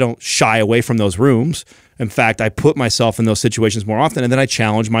 because of it, I don't shy away from those rooms. In fact, I put myself in those situations more often, and then I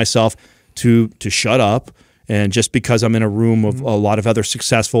challenge myself to shut up. And just because I'm in a room of a lot of other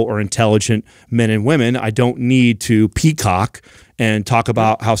successful or intelligent men and women, I don't need to peacock and talk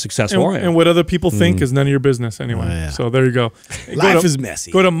about how successful I am. And what other people think is none of your business anyway. Oh, yeah. So there you go. Life is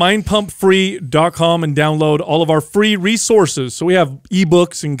messy. Go to mindpumpfree.com and download all of our free resources. So we have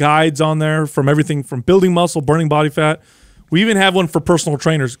ebooks and guides on there from everything from building muscle, burning body fat. We even have one for personal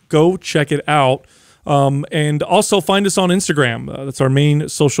trainers. Go check it out. And also find us on Instagram. That's our main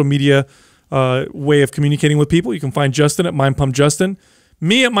social media way of communicating with people. You can find Justin at Mind Pump Justin,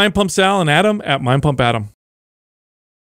 me at Mind Pump Sal, and Adam at Mind Pump Adam.